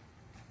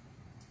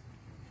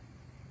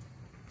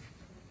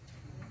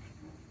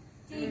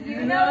 Do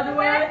you know the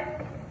way?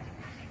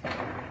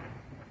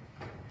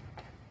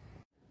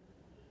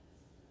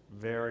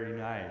 Very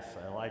nice.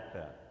 I like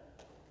that.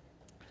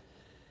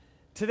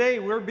 Today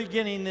we're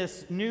beginning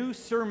this new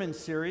sermon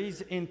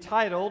series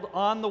entitled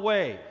On the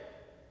Way.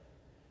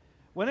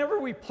 Whenever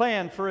we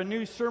plan for a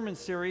new sermon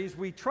series,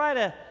 we try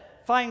to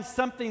find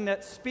something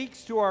that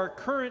speaks to our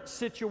current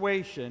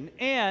situation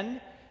and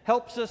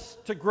helps us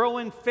to grow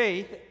in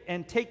faith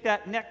and take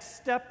that next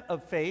step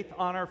of faith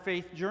on our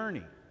faith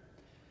journey.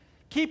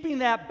 Keeping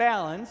that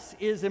balance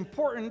is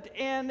important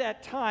and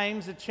at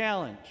times a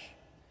challenge.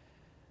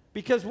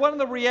 Because one of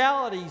the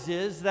realities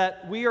is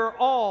that we are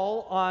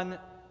all on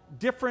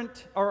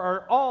different, or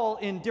are all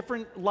in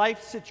different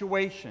life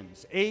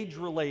situations,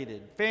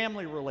 age-related,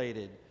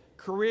 family-related,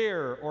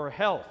 career or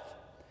health.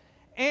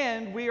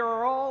 And we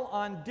are all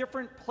on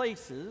different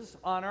places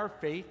on our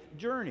faith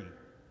journey.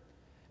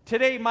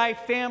 Today, my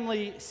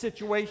family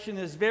situation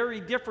is very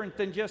different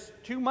than just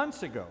 2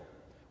 months ago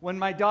when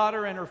my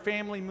daughter and her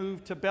family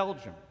moved to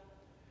Belgium.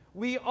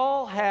 We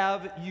all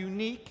have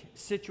unique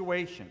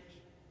situations.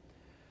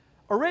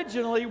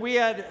 Originally, we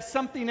had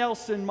something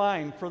else in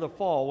mind for the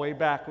fall, way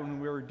back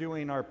when we were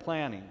doing our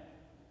planning.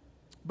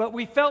 But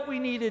we felt we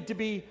needed to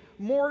be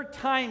more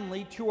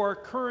timely to our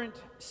current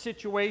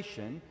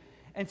situation,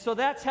 and so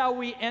that's how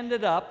we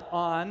ended up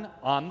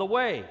on the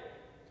Way.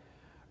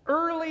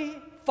 Early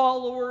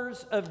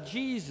followers of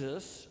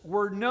Jesus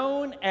were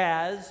known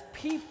as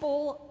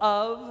people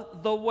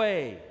of the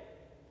way.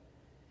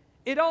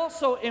 It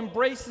also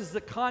embraces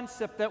the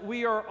concept that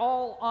we are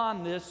all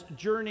on this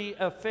journey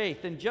of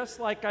faith. And just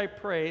like I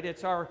prayed,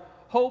 it's our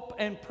hope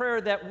and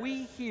prayer that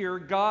we hear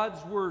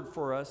God's word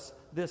for us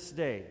this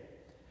day.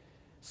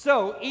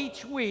 So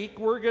each week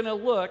we're going to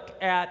look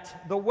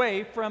at the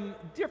way from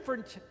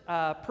different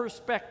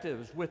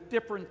perspectives with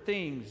different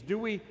themes. Do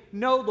we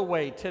know the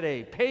way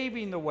today?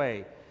 Paving the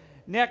way.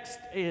 Next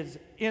is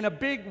in a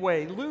big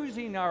way,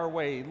 losing our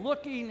way,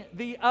 looking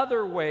the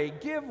other way,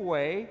 give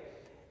way.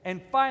 And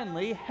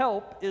finally,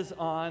 help is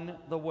on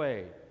the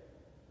way.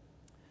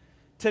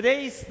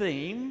 Today's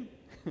theme,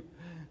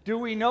 Do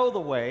We Know the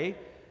Way,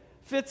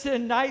 fits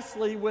in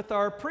nicely with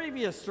our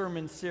previous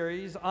sermon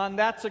series on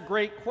That's a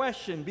Great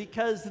Question,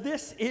 because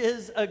this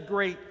is a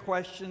great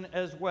question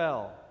as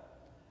well.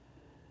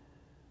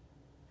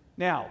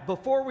 Now,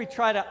 before we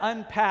try to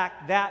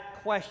unpack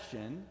that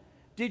question,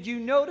 did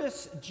you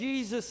notice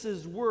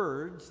Jesus'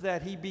 words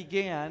that he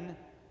began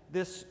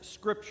this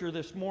scripture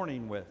this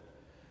morning with?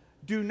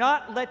 Do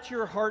not let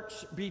your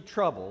hearts be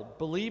troubled.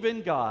 Believe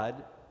in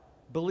God.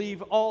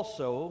 Believe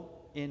also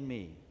in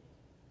me.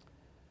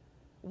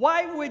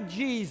 Why would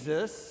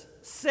Jesus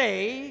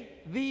say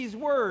these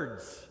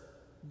words?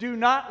 Do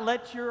not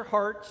let your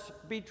hearts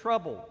be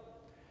troubled.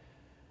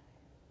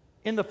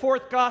 In the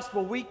fourth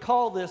gospel, we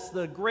call this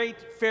the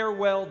great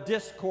farewell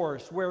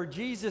discourse, where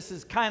Jesus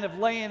is kind of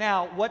laying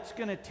out what's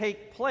going to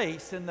take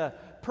place in the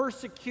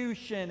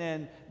persecution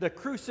and the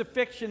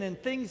crucifixion and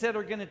things that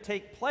are going to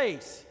take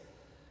place.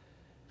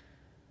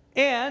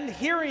 And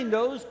hearing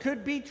those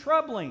could be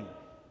troubling.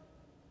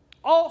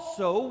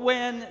 Also,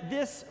 when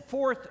this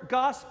fourth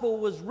gospel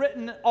was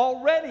written,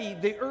 already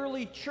the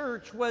early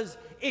church was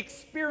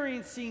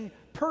experiencing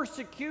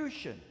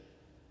persecution.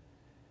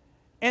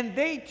 And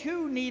they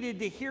too needed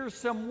to hear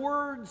some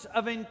words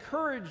of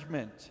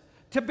encouragement,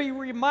 to be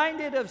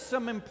reminded of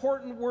some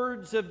important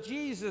words of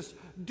Jesus.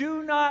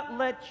 Do not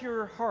let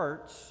your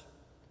hearts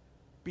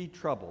be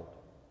troubled.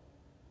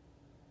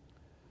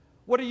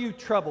 What are you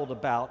troubled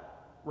about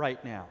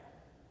right now?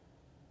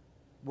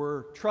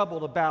 We're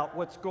troubled about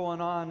what's going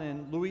on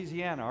in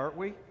Louisiana, aren't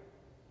we?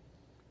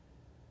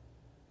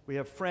 We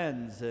have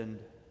friends and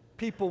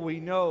people we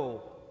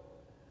know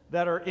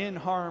that are in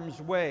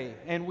harm's way,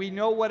 and we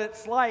know what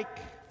it's like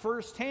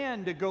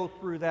firsthand to go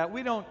through that.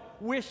 We don't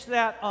wish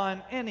that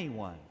on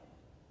anyone.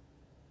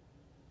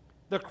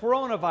 The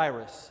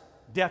coronavirus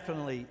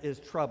definitely is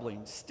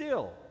troubling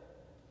still.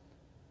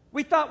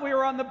 We thought we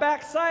were on the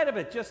backside of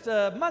it just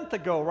a month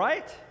ago,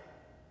 right?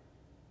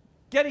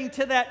 Getting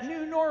to that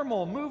new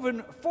normal,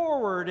 moving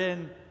forward,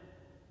 and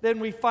then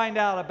we find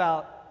out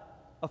about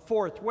a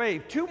fourth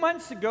wave. 2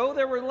 months ago,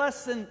 there were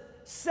less than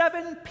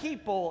 7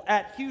 people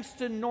at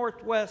Houston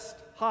Northwest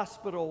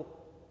Hospital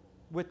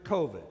with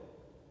COVID.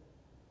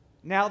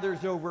 Now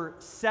there's over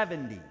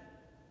 70.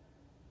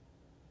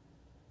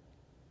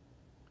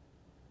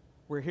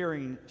 We're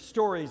hearing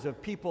stories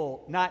of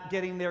people not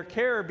getting their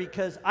care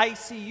because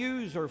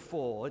ICUs are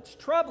full. It's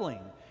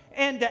troubling.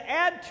 And to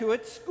add to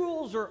it,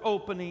 schools are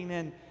opening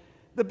and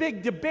the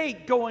big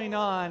debate going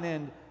on,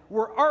 and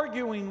we're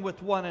arguing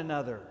with one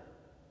another.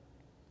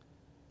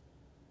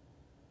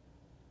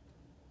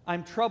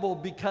 I'm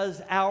troubled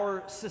because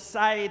our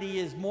society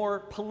is more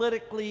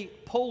politically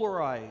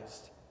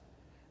polarized,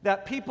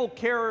 that people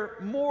care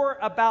more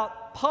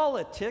about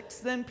politics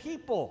than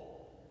people.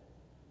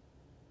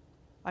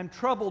 I'm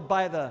troubled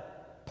by the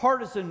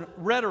partisan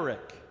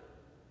rhetoric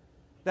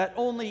that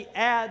only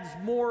adds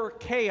more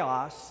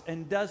chaos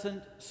and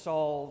doesn't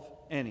solve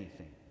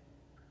anything.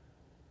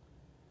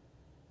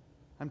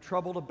 I'm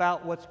troubled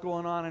about what's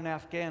going on in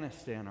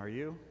Afghanistan, are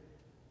you?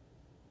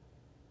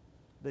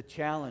 The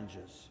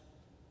challenges.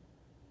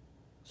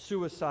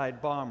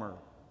 Suicide bomber.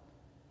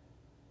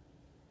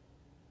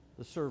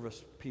 The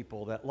service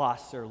people that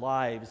lost their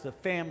lives. The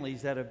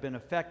families that have been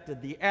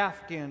affected. The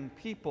Afghan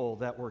people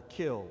that were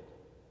killed.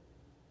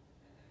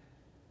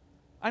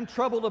 I'm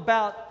troubled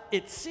about,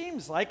 it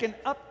seems like, an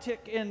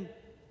uptick in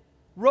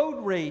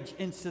road rage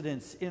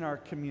incidents in our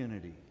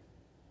community.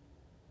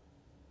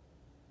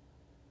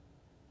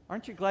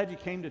 Aren't you glad you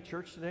came to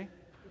church today?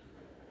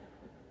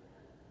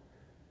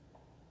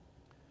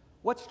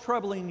 What's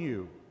troubling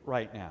you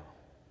right now?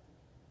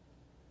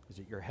 Is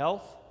it your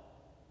health?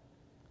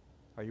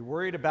 Are you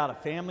worried about a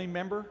family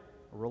member,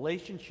 a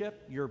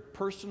relationship, your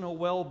personal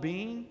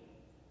well-being?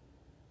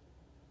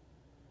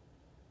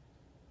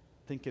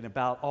 Thinking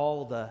about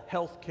all the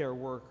healthcare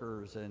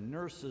workers and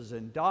nurses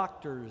and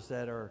doctors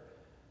that are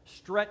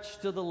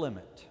stretched to the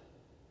limit.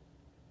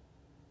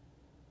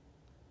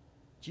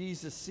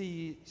 Jesus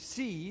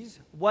sees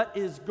what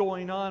is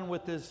going on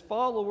with his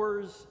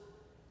followers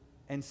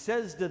and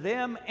says to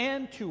them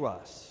and to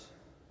us,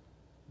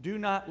 do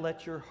not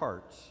let your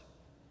hearts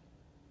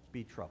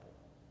be troubled.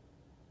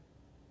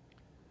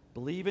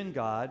 Believe in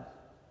God,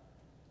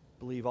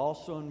 believe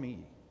also in me.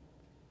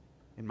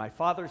 In my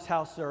Father's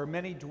house there are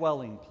many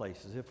dwelling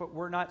places. If it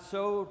were not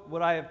so,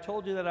 would I have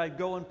told you that I'd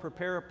go and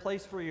prepare a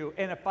place for you?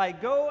 And if I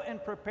go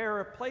and prepare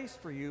a place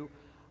for you,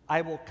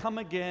 I will come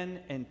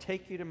again and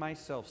take you to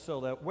myself,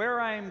 so that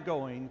where I am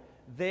going,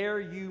 there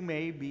you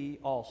may be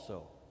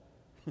also.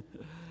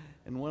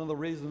 And one of the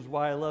reasons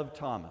why I love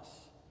Thomas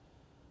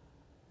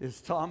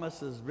is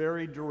Thomas is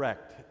very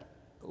direct.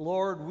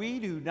 Lord, we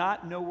do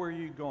not know where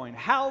you're going.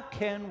 How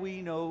can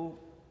we know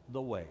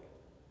the way?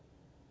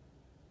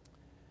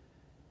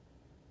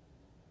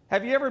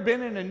 Have you ever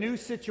been in a new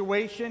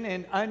situation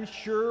and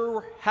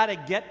unsure how to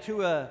get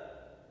to a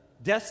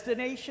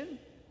destination?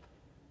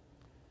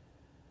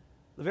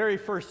 The very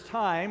first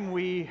time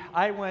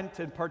I went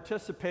and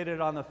participated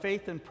on the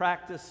Faith and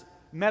Practice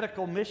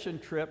medical mission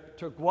trip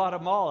to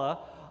Guatemala,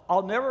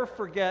 I'll never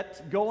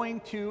forget going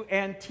to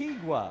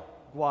Antigua,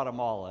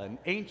 Guatemala, an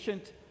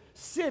ancient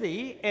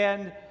city,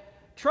 and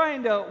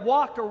trying to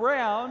walk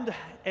around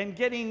and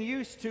getting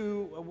used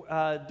to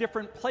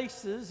different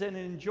places and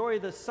enjoy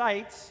the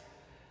sights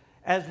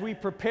as we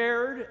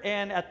prepared,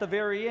 and at the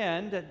very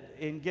end,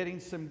 in getting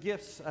some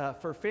gifts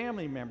for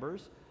family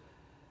members,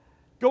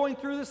 going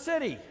through the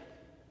city.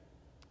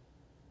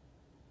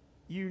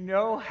 You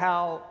know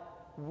how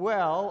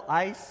well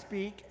I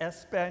speak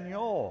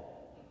Espanol.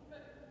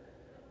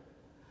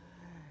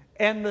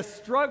 And the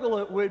struggle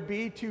it would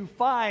be to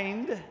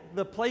find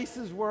the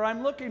places where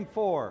I'm looking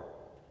for.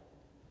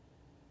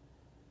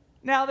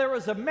 Now, there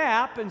was a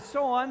map and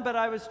so on, but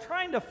I was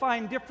trying to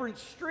find different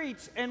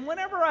streets, and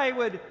whenever I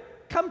would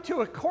come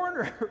to a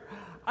corner,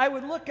 I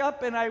would look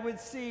up and I would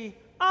see,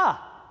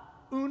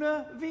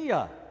 una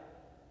via.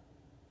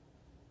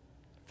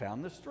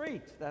 Found the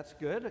street. That's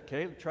good.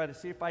 Okay, try to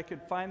see if I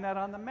could find that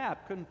on the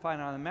map. Couldn't find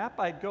it on the map.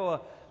 I'd go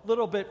a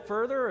little bit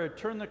further, I'd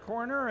turn the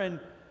corner, and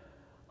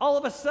all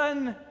of a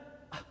sudden,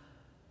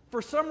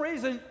 for some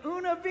reason,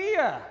 una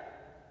via.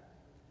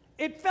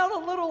 It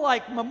felt a little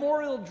like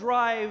Memorial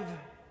Drive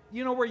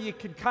you know, where you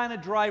could kind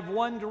of drive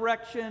one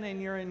direction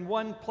and you're in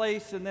one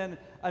place and then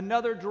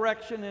another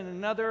direction and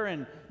another,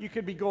 and you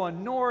could be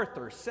going north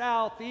or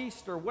south,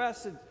 east or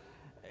west. And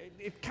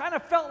it kind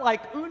of felt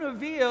like Una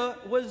Via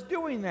was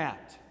doing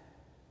that.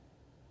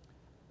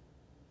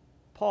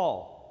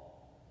 Paul,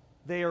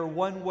 they are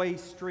one-way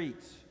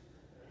streets.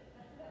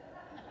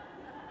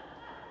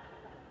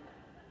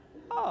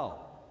 Oh,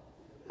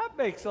 that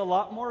makes a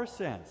lot more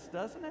sense,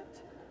 doesn't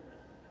it?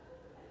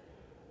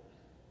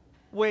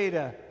 Way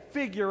to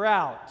figure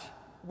out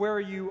where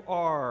you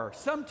are.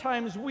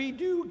 Sometimes we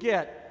do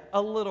get a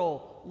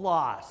little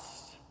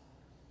lost.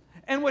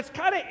 And what's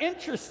kind of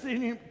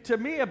interesting to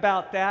me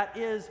about that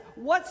is,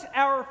 what's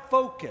our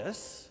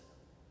focus?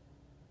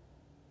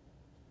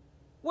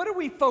 What are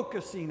we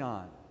focusing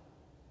on?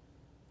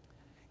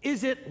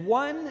 Is it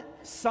one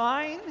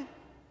sign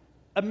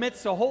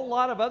amidst a whole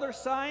lot of other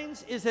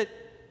signs? Is it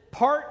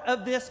part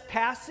of this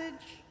passage?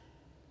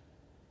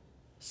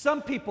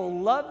 Some people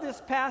love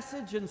this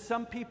passage and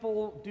some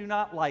people do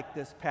not like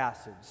this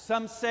passage.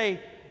 Some say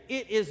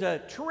it is a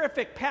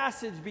terrific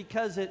passage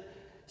because it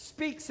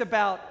speaks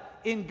about,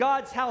 in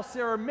God's house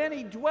there are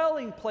many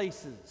dwelling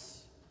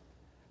places.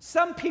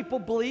 Some people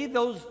believe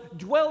those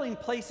dwelling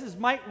places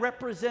might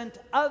represent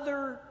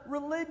other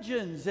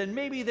religions, and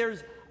maybe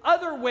there's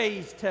other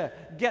ways to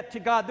get to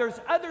God. There's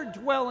other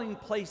dwelling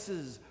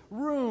places,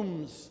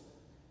 rooms,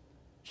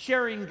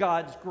 sharing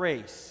God's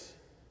grace.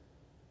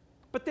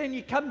 But then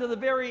you come to the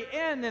very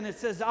end and it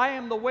says, I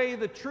am the way,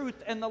 the truth,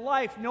 and the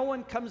life. No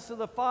one comes to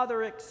the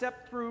Father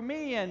except through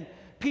me. And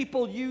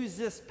people use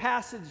this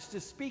passage to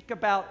speak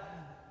about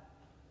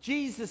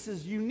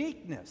Jesus'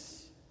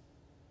 uniqueness.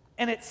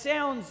 And it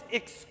sounds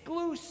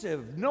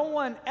exclusive. No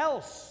one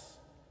else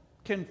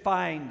can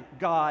find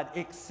God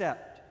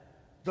except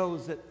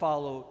those that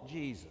follow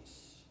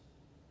Jesus.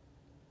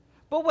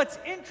 But what's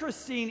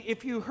interesting,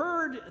 if you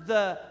heard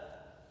the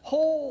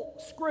whole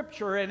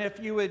scripture, and if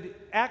you would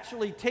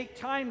actually take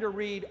time to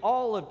read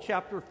all of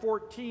chapter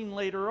 14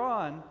 later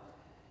on,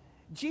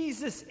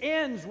 Jesus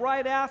ends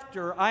right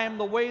after, I am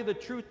the way, the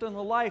truth, and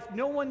the life.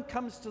 No one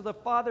comes to the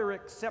Father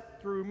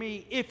except through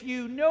me. If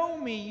you know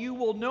me, you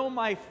will know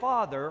my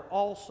Father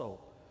also.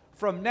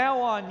 From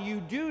now on, you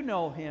do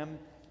know him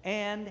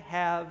and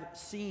have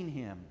seen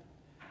him.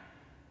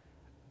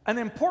 An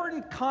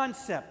important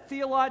concept,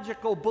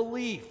 theological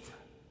belief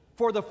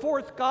for the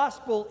fourth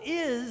gospel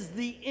is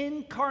the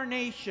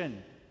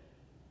incarnation.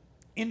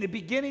 In the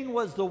beginning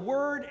was the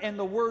Word, and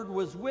the Word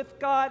was with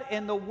God,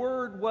 and the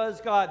Word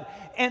was God.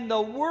 And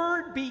the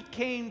Word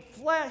became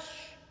flesh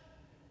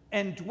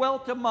and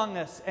dwelt among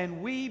us,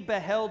 and we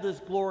beheld his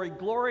glory,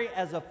 glory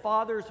as a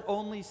Father's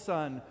only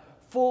Son,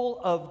 full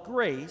of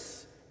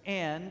grace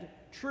and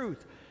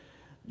truth.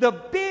 The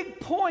big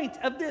point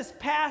of this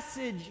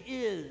passage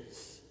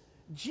is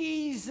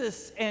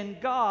Jesus and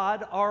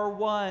God are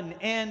one.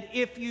 And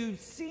if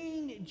you've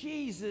seen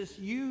Jesus,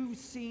 you've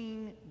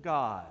seen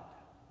God.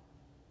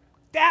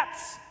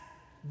 That's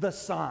the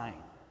sign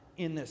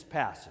in this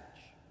passage.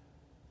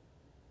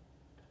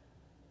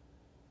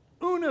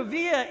 Una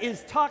Via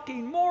is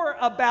talking more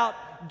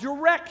about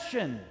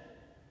direction.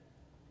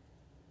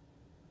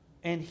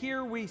 And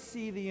here we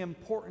see the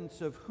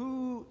importance of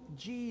who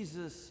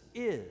Jesus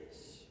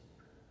is.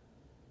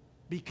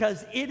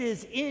 Because it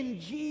is in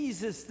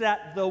Jesus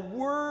that the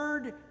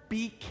Word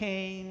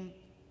became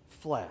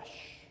flesh.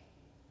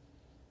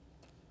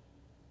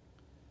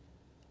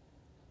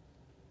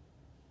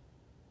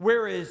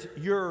 Where is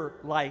your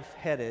life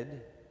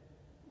headed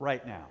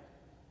right now?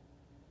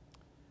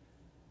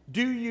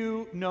 Do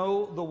you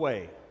know the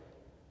way?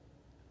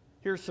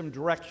 Here's some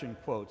direction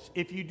quotes.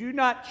 If you do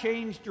not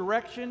change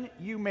direction,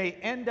 you may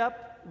end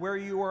up where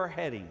you are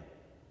heading.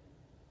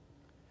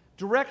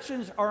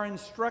 Directions are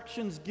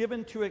instructions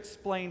given to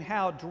explain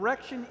how.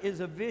 Direction is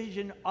a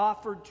vision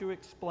offered to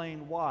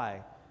explain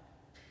why.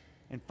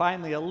 And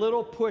finally, a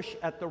little push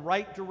at the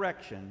right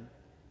direction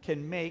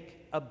can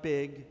make a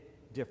big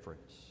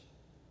difference.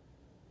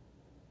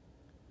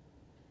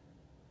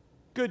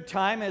 Good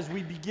time as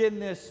we begin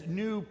this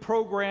new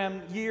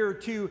program year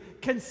to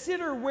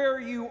consider where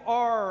you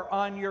are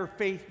on your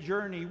faith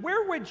journey.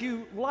 Where would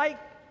you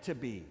like to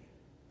be?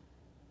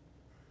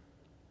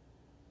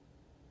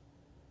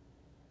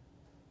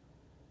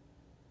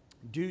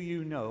 Do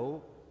you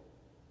know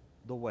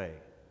the way?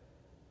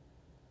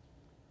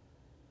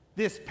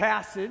 This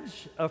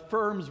passage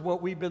affirms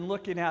what we've been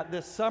looking at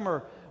this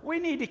summer. We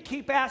need to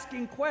keep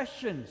asking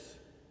questions.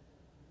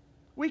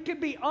 We can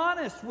be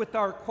honest with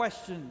our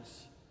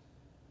questions.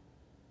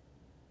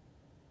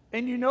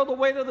 And you know the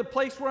way to the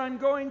place where I'm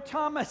going?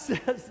 Thomas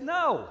says,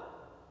 no,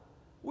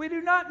 we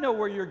do not know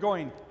where you're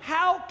going.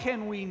 How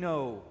can we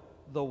know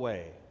the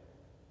way?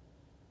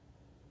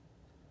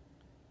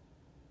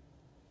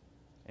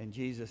 And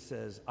Jesus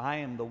says, I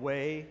am the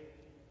way,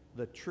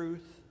 the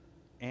truth,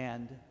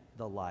 and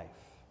the life.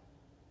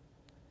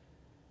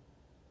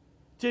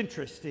 It's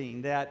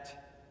interesting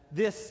that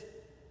this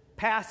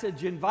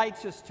passage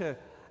invites us to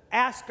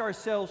ask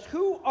ourselves,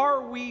 who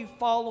are we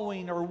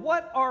following, or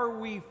what are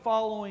we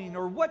following,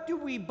 or what do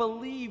we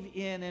believe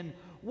in, and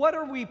What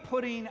are we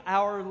putting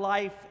our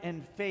life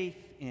and faith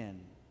in?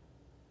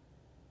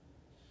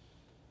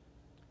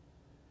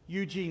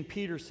 Eugene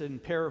Peterson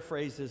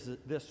paraphrases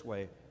it this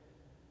way: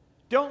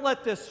 don't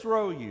let this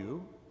throw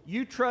you.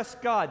 You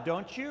trust God,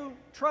 don't you?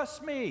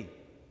 Trust me.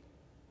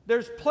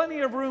 There's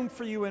plenty of room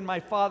for you in my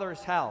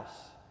Father's house.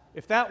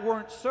 If that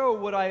weren't so,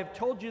 would I have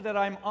told you that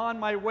I'm on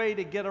my way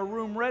to get a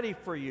room ready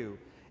for you?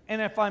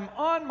 And if I'm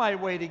on my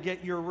way to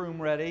get your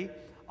room ready,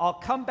 I'll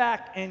come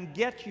back and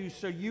get you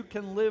so you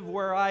can live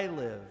where I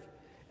live.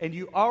 And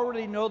you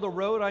already know the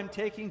road I'm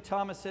taking.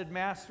 Thomas said,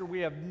 Master, we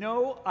have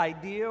no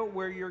idea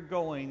where you're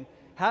going.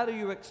 How do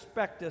you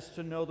expect us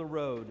to know the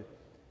road?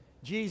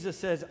 Jesus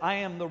says, I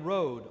am the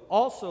road,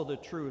 also the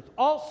truth,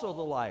 also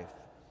the life.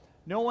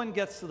 No one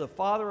gets to the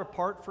Father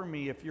apart from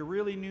me. If you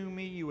really knew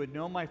me, you would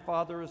know my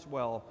Father as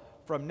well.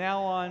 From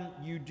now on,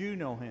 you do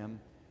know him.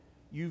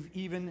 You've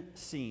even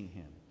seen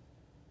him.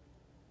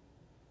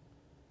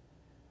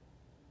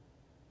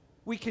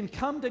 We can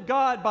come to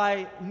God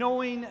by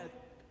knowing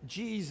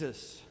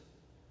Jesus.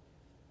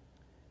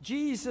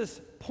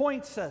 Jesus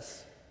points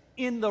us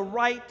in the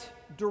right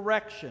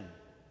direction.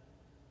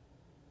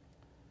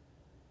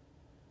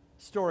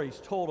 Stories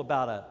told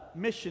about a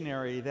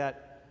missionary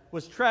that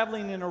was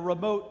traveling in a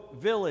remote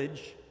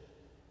village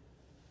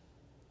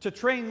to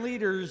train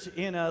leaders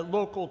in a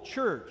local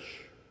church.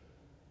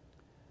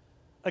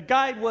 A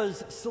guide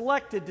was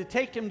selected to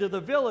take him to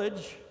the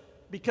village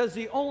because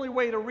the only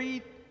way to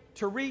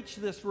reach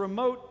this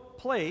remote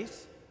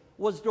place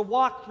was to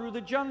walk through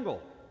the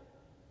jungle.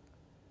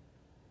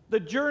 The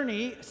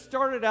journey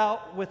started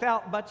out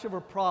without much of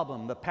a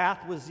problem. The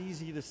path was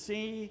easy to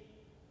see,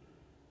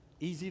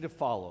 easy to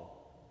follow.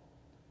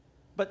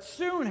 But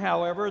soon,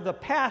 however, the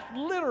path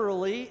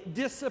literally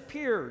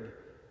disappeared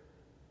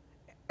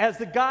as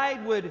the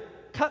guide would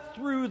cut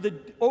through the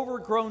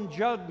overgrown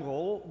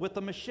jungle with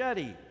a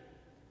machete.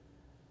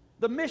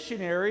 The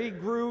missionary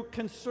grew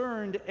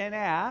concerned and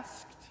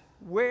asked,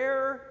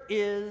 "Where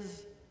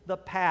is the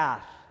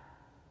path?"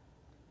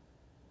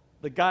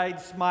 The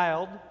guide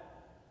smiled,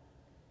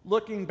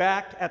 looking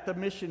back at the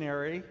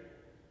missionary,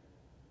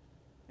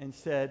 and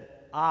said,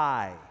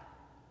 "I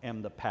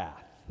am the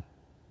path."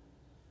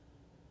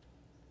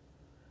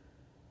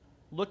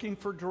 Looking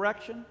for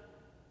direction?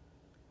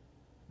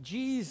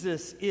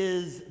 Jesus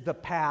is the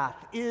path,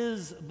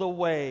 is the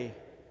way.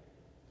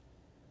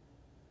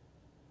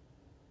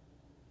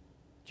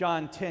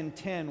 John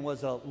 10:10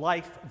 was a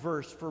life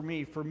verse for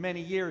me for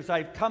many years.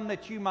 I've come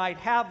that you might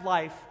have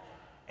life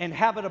and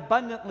have it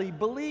abundantly,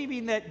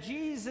 believing that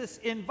Jesus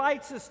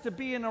invites us to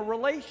be in a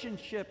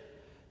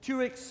relationship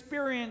to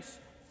experience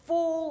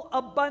full,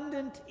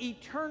 abundant,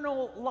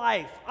 eternal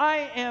life.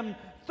 I am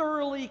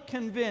thoroughly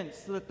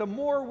convinced that the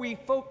more we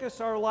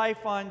focus our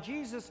life on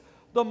Jesus,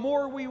 the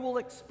more we will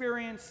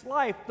experience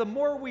life. The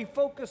more we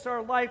focus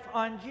our life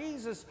on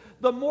Jesus,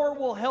 the more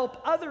we'll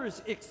help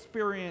others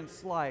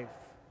experience life.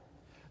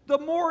 The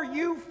more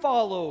you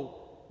follow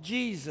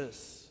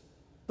Jesus,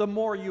 the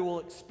more you will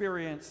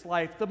experience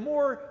life. The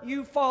more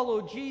you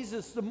follow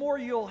Jesus, the more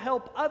you'll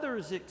help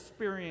others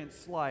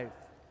experience life.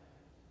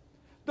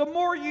 The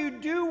more you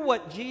do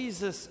what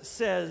Jesus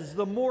says,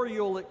 the more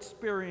you'll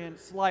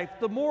experience life.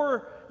 The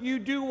more you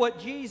do what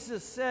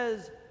Jesus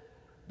says,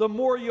 the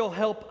more you'll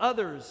help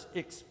others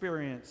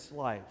experience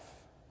life.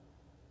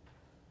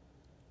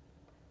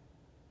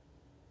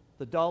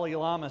 The Dalai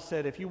Lama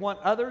said, if you want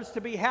others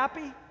to be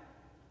happy,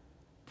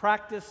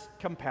 practice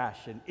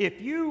compassion.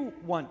 If you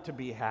want to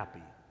be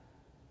happy,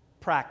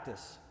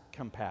 practice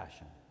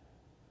compassion.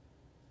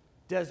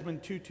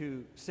 Desmond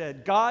Tutu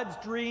said, God's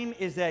dream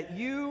is that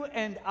you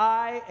and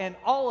I and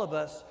all of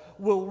us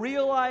will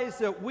realize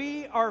that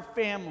we are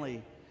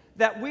family,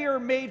 that we are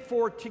made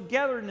for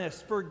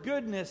togetherness, for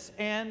goodness,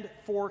 and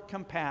for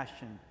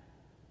compassion.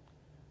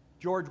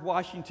 George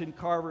Washington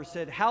Carver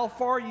said, how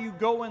far you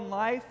go in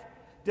life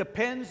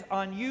depends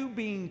on you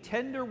being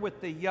tender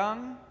with the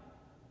young,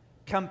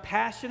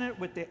 compassionate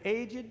with the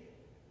aged,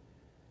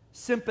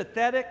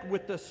 sympathetic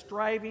with the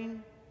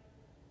striving,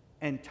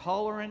 and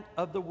tolerant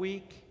of the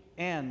weak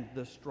and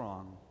the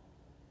strong,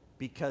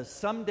 because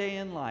someday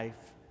in life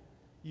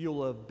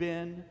you'll have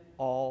been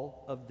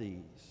all of these.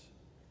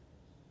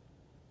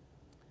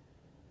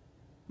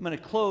 I'm going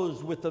to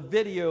close with a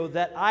video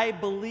that I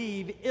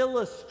believe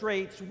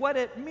illustrates what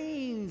it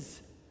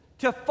means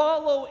to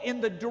follow in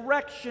the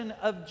direction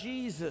of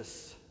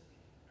Jesus.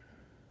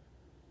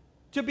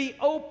 To be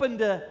open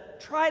to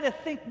try to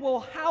think,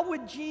 well, how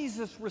would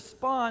Jesus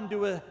respond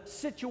to a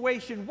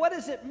situation? What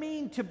does it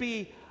mean to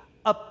be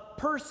a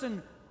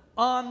person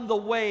on the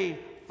way,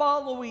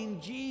 following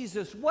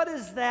Jesus? What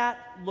does that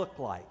look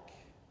like?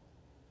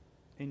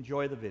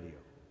 Enjoy the video.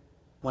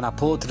 When I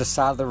pulled to the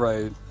side of the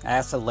road, I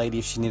asked the lady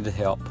if she needed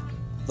help.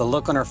 The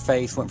look on her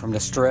face went from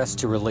distress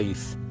to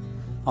relief.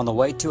 On the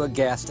way to a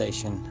gas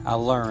station, I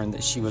learned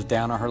that she was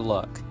down on her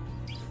luck.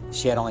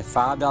 She had only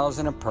 $5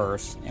 in her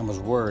purse and was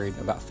worried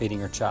about feeding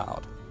her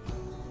child.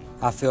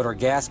 I filled her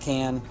gas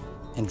can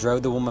and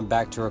drove the woman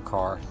back to her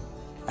car.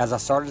 As I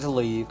started to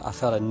leave, I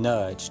felt a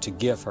nudge to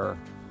give her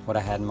what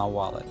I had in my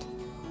wallet.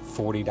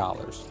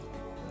 $40.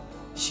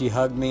 She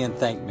hugged me and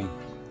thanked me.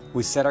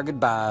 We said our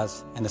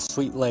goodbyes, and the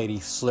sweet lady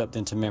slipped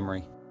into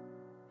memory.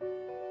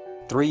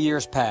 3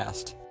 years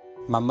passed.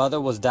 My mother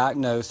was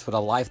diagnosed with a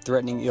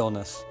life-threatening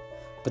illness,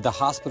 but the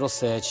hospital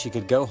said she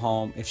could go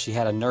home if she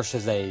had a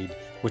nurse's aide,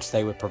 which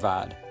they would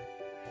provide.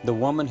 The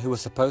woman who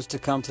was supposed to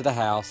come to the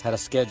house had a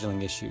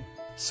scheduling issue,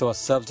 so a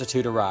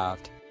substitute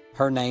arrived.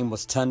 Her name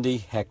was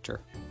Tundi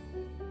Hector.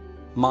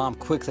 Mom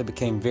quickly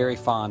became very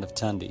fond of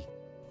Tundi.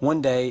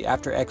 One day,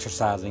 after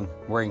exercising,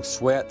 wearing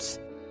sweats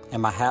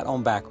and my hat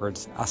on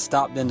backwards, I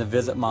stopped in to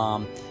visit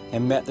Mom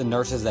and met the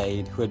nurse's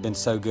aide who had been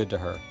so good to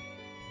her.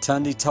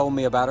 Tundi told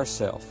me about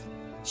herself.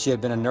 She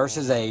had been a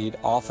nurse's aide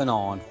off and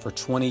on for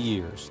 20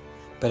 years,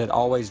 but had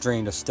always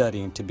dreamed of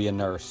studying to be a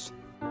nurse.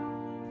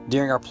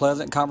 During our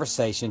pleasant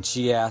conversation,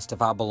 she asked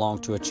if I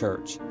belonged to a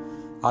church.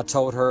 I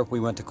told her we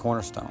went to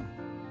Cornerstone.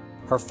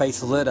 Her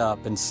face lit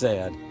up and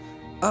said,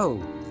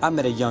 "Oh, I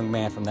met a young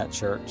man from that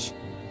church."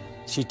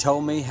 She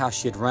told me how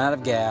she had run out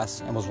of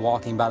gas and was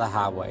walking by the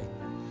highway.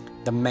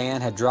 The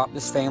man had dropped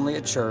his family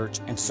at church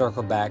and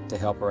circled back to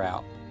help her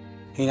out.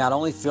 He not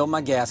only filled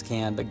my gas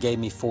can, but gave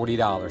me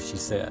 $40, she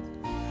said.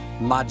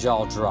 My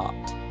jaw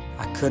dropped.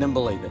 I couldn't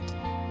believe it.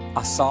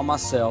 I saw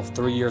myself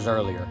 3 years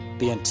earlier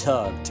being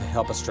tugged to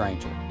help a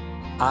stranger.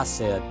 I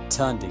said,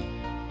 "Tundi,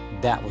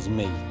 that was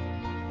me."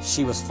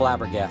 She was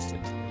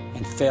flabbergasted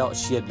and felt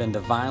she had been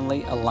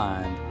divinely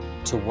aligned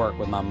to work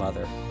with my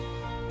mother.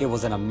 It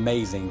was an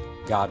amazing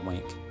God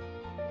wink.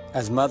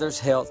 As Mother's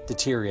health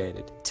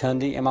deteriorated,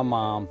 Tundi and my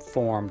mom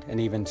formed an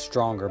even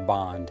stronger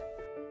bond.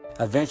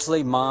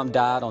 Eventually, Mom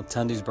died on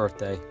Tundi's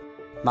birthday.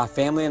 My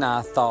family and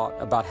I thought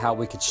about how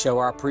we could show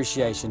our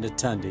appreciation to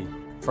Tundi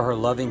for her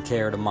loving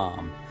care to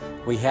Mom.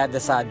 We had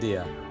this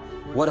idea.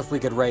 What if we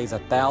could raise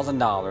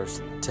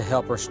 $1,000 to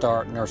help her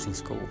start nursing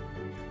school?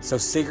 So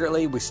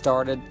secretly, we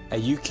started a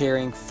You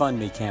Caring Fund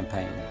Me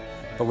campaign,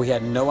 but we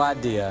had no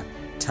idea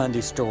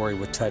Tundi's story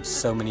would touch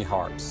so many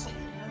hearts.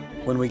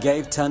 When we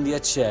gave Tundi a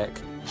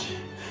check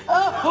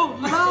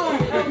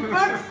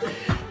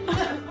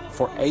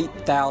for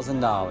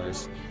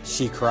 $8,000,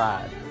 she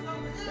cried.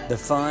 The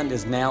fund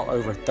is now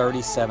over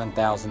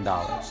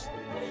 $37,000.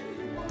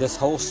 This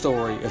whole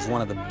story is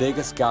one of the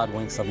biggest God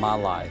winks of my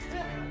life.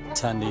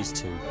 Tundi's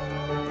too.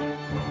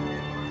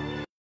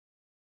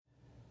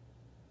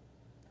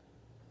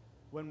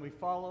 When we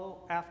follow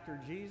after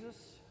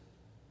Jesus,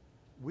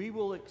 we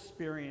will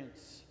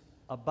experience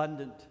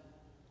abundant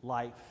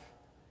life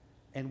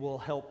and will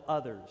help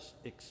others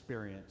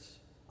experience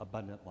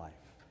abundant life.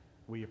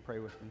 Will you pray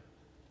with me?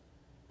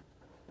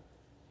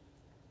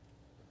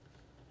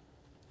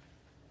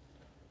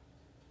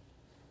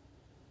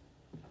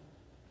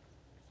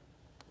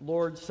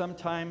 Lord,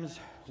 sometimes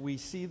we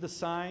see the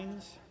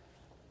signs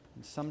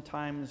and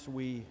sometimes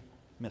we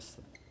miss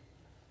them.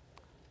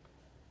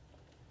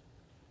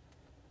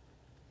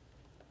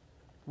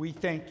 We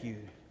thank you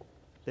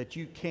that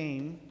you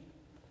came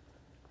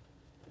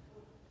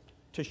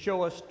to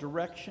show us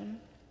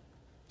direction,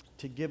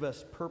 to give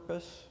us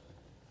purpose,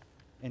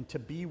 and to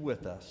be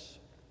with us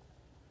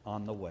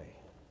on the way.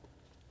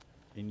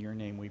 In your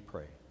name we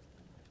pray.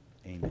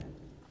 Amen.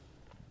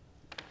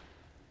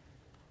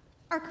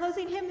 Our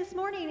closing hymn this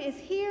morning is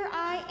Here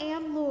I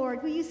Am,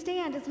 Lord. Will you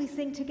stand as we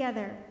sing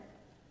together?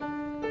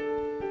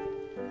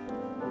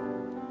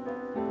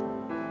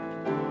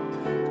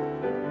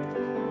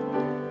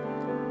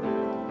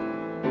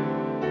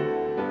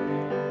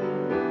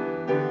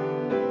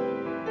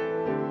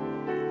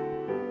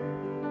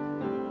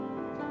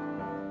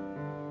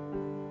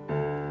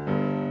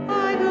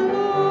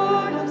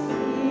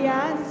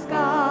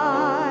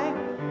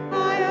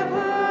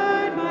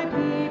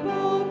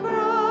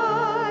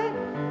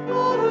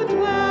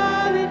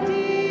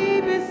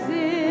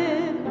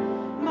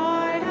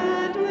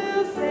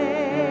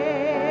 Say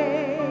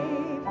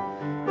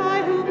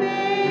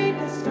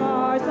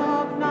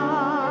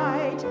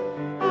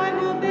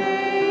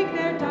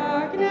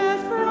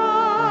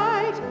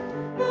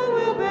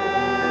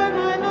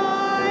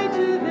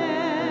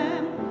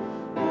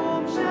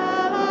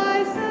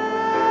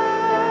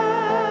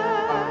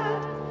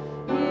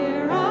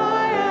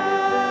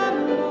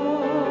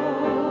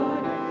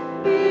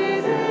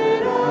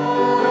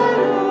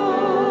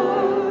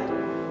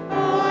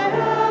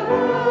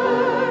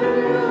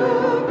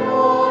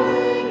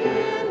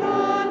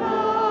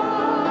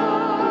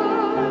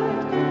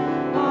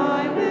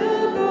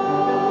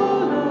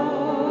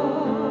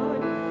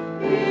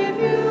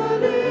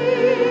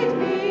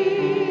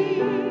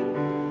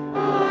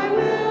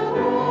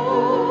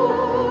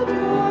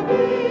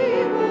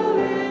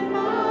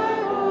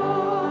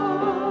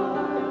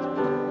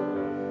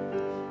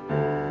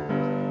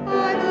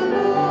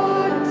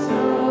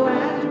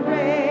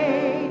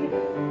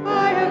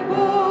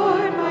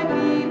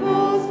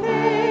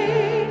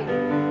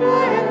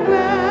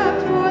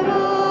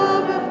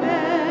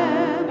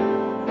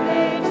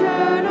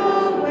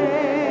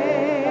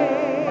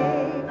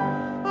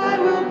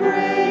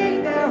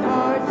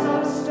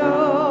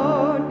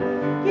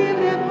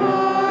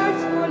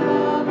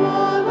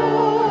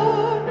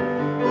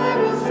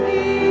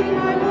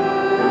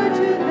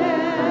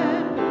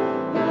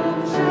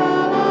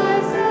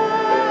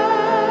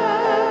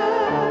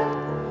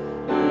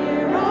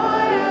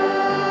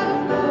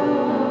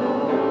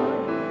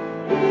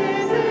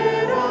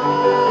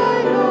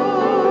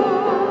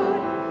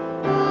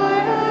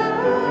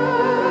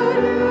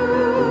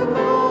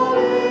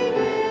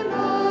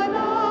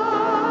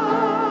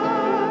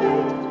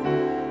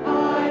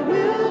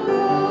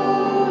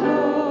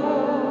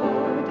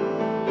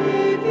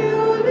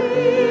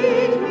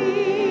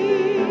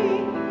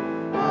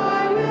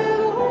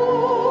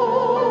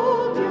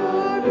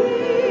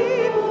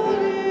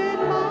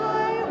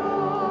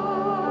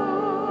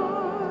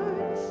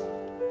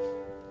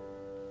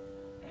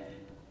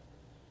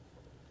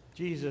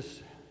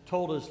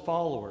told his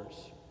followers,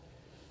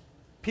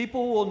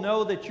 people will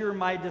know that you're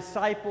my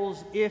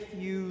disciples if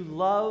you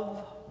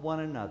love one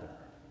another.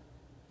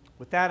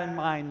 With that in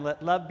mind,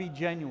 let love be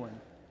genuine.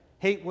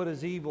 Hate what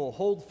is evil.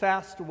 Hold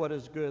fast to what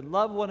is good.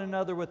 Love one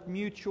another with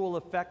mutual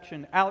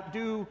affection.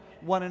 Outdo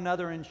one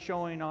another in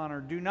showing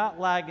honor. Do not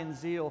lag in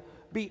zeal.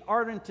 Be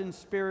ardent in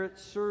spirit.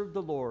 Serve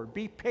the Lord.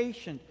 Be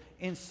patient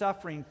in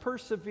suffering.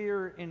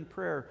 Persevere in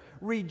prayer.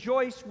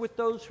 Rejoice with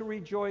those who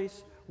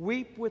rejoice.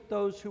 Weep with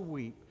those who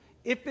weep.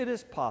 If it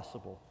is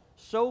possible,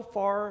 so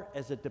far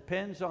as it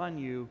depends on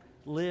you,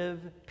 live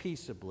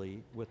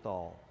peaceably with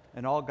all.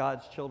 And all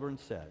God's children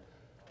said,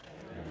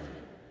 Amen.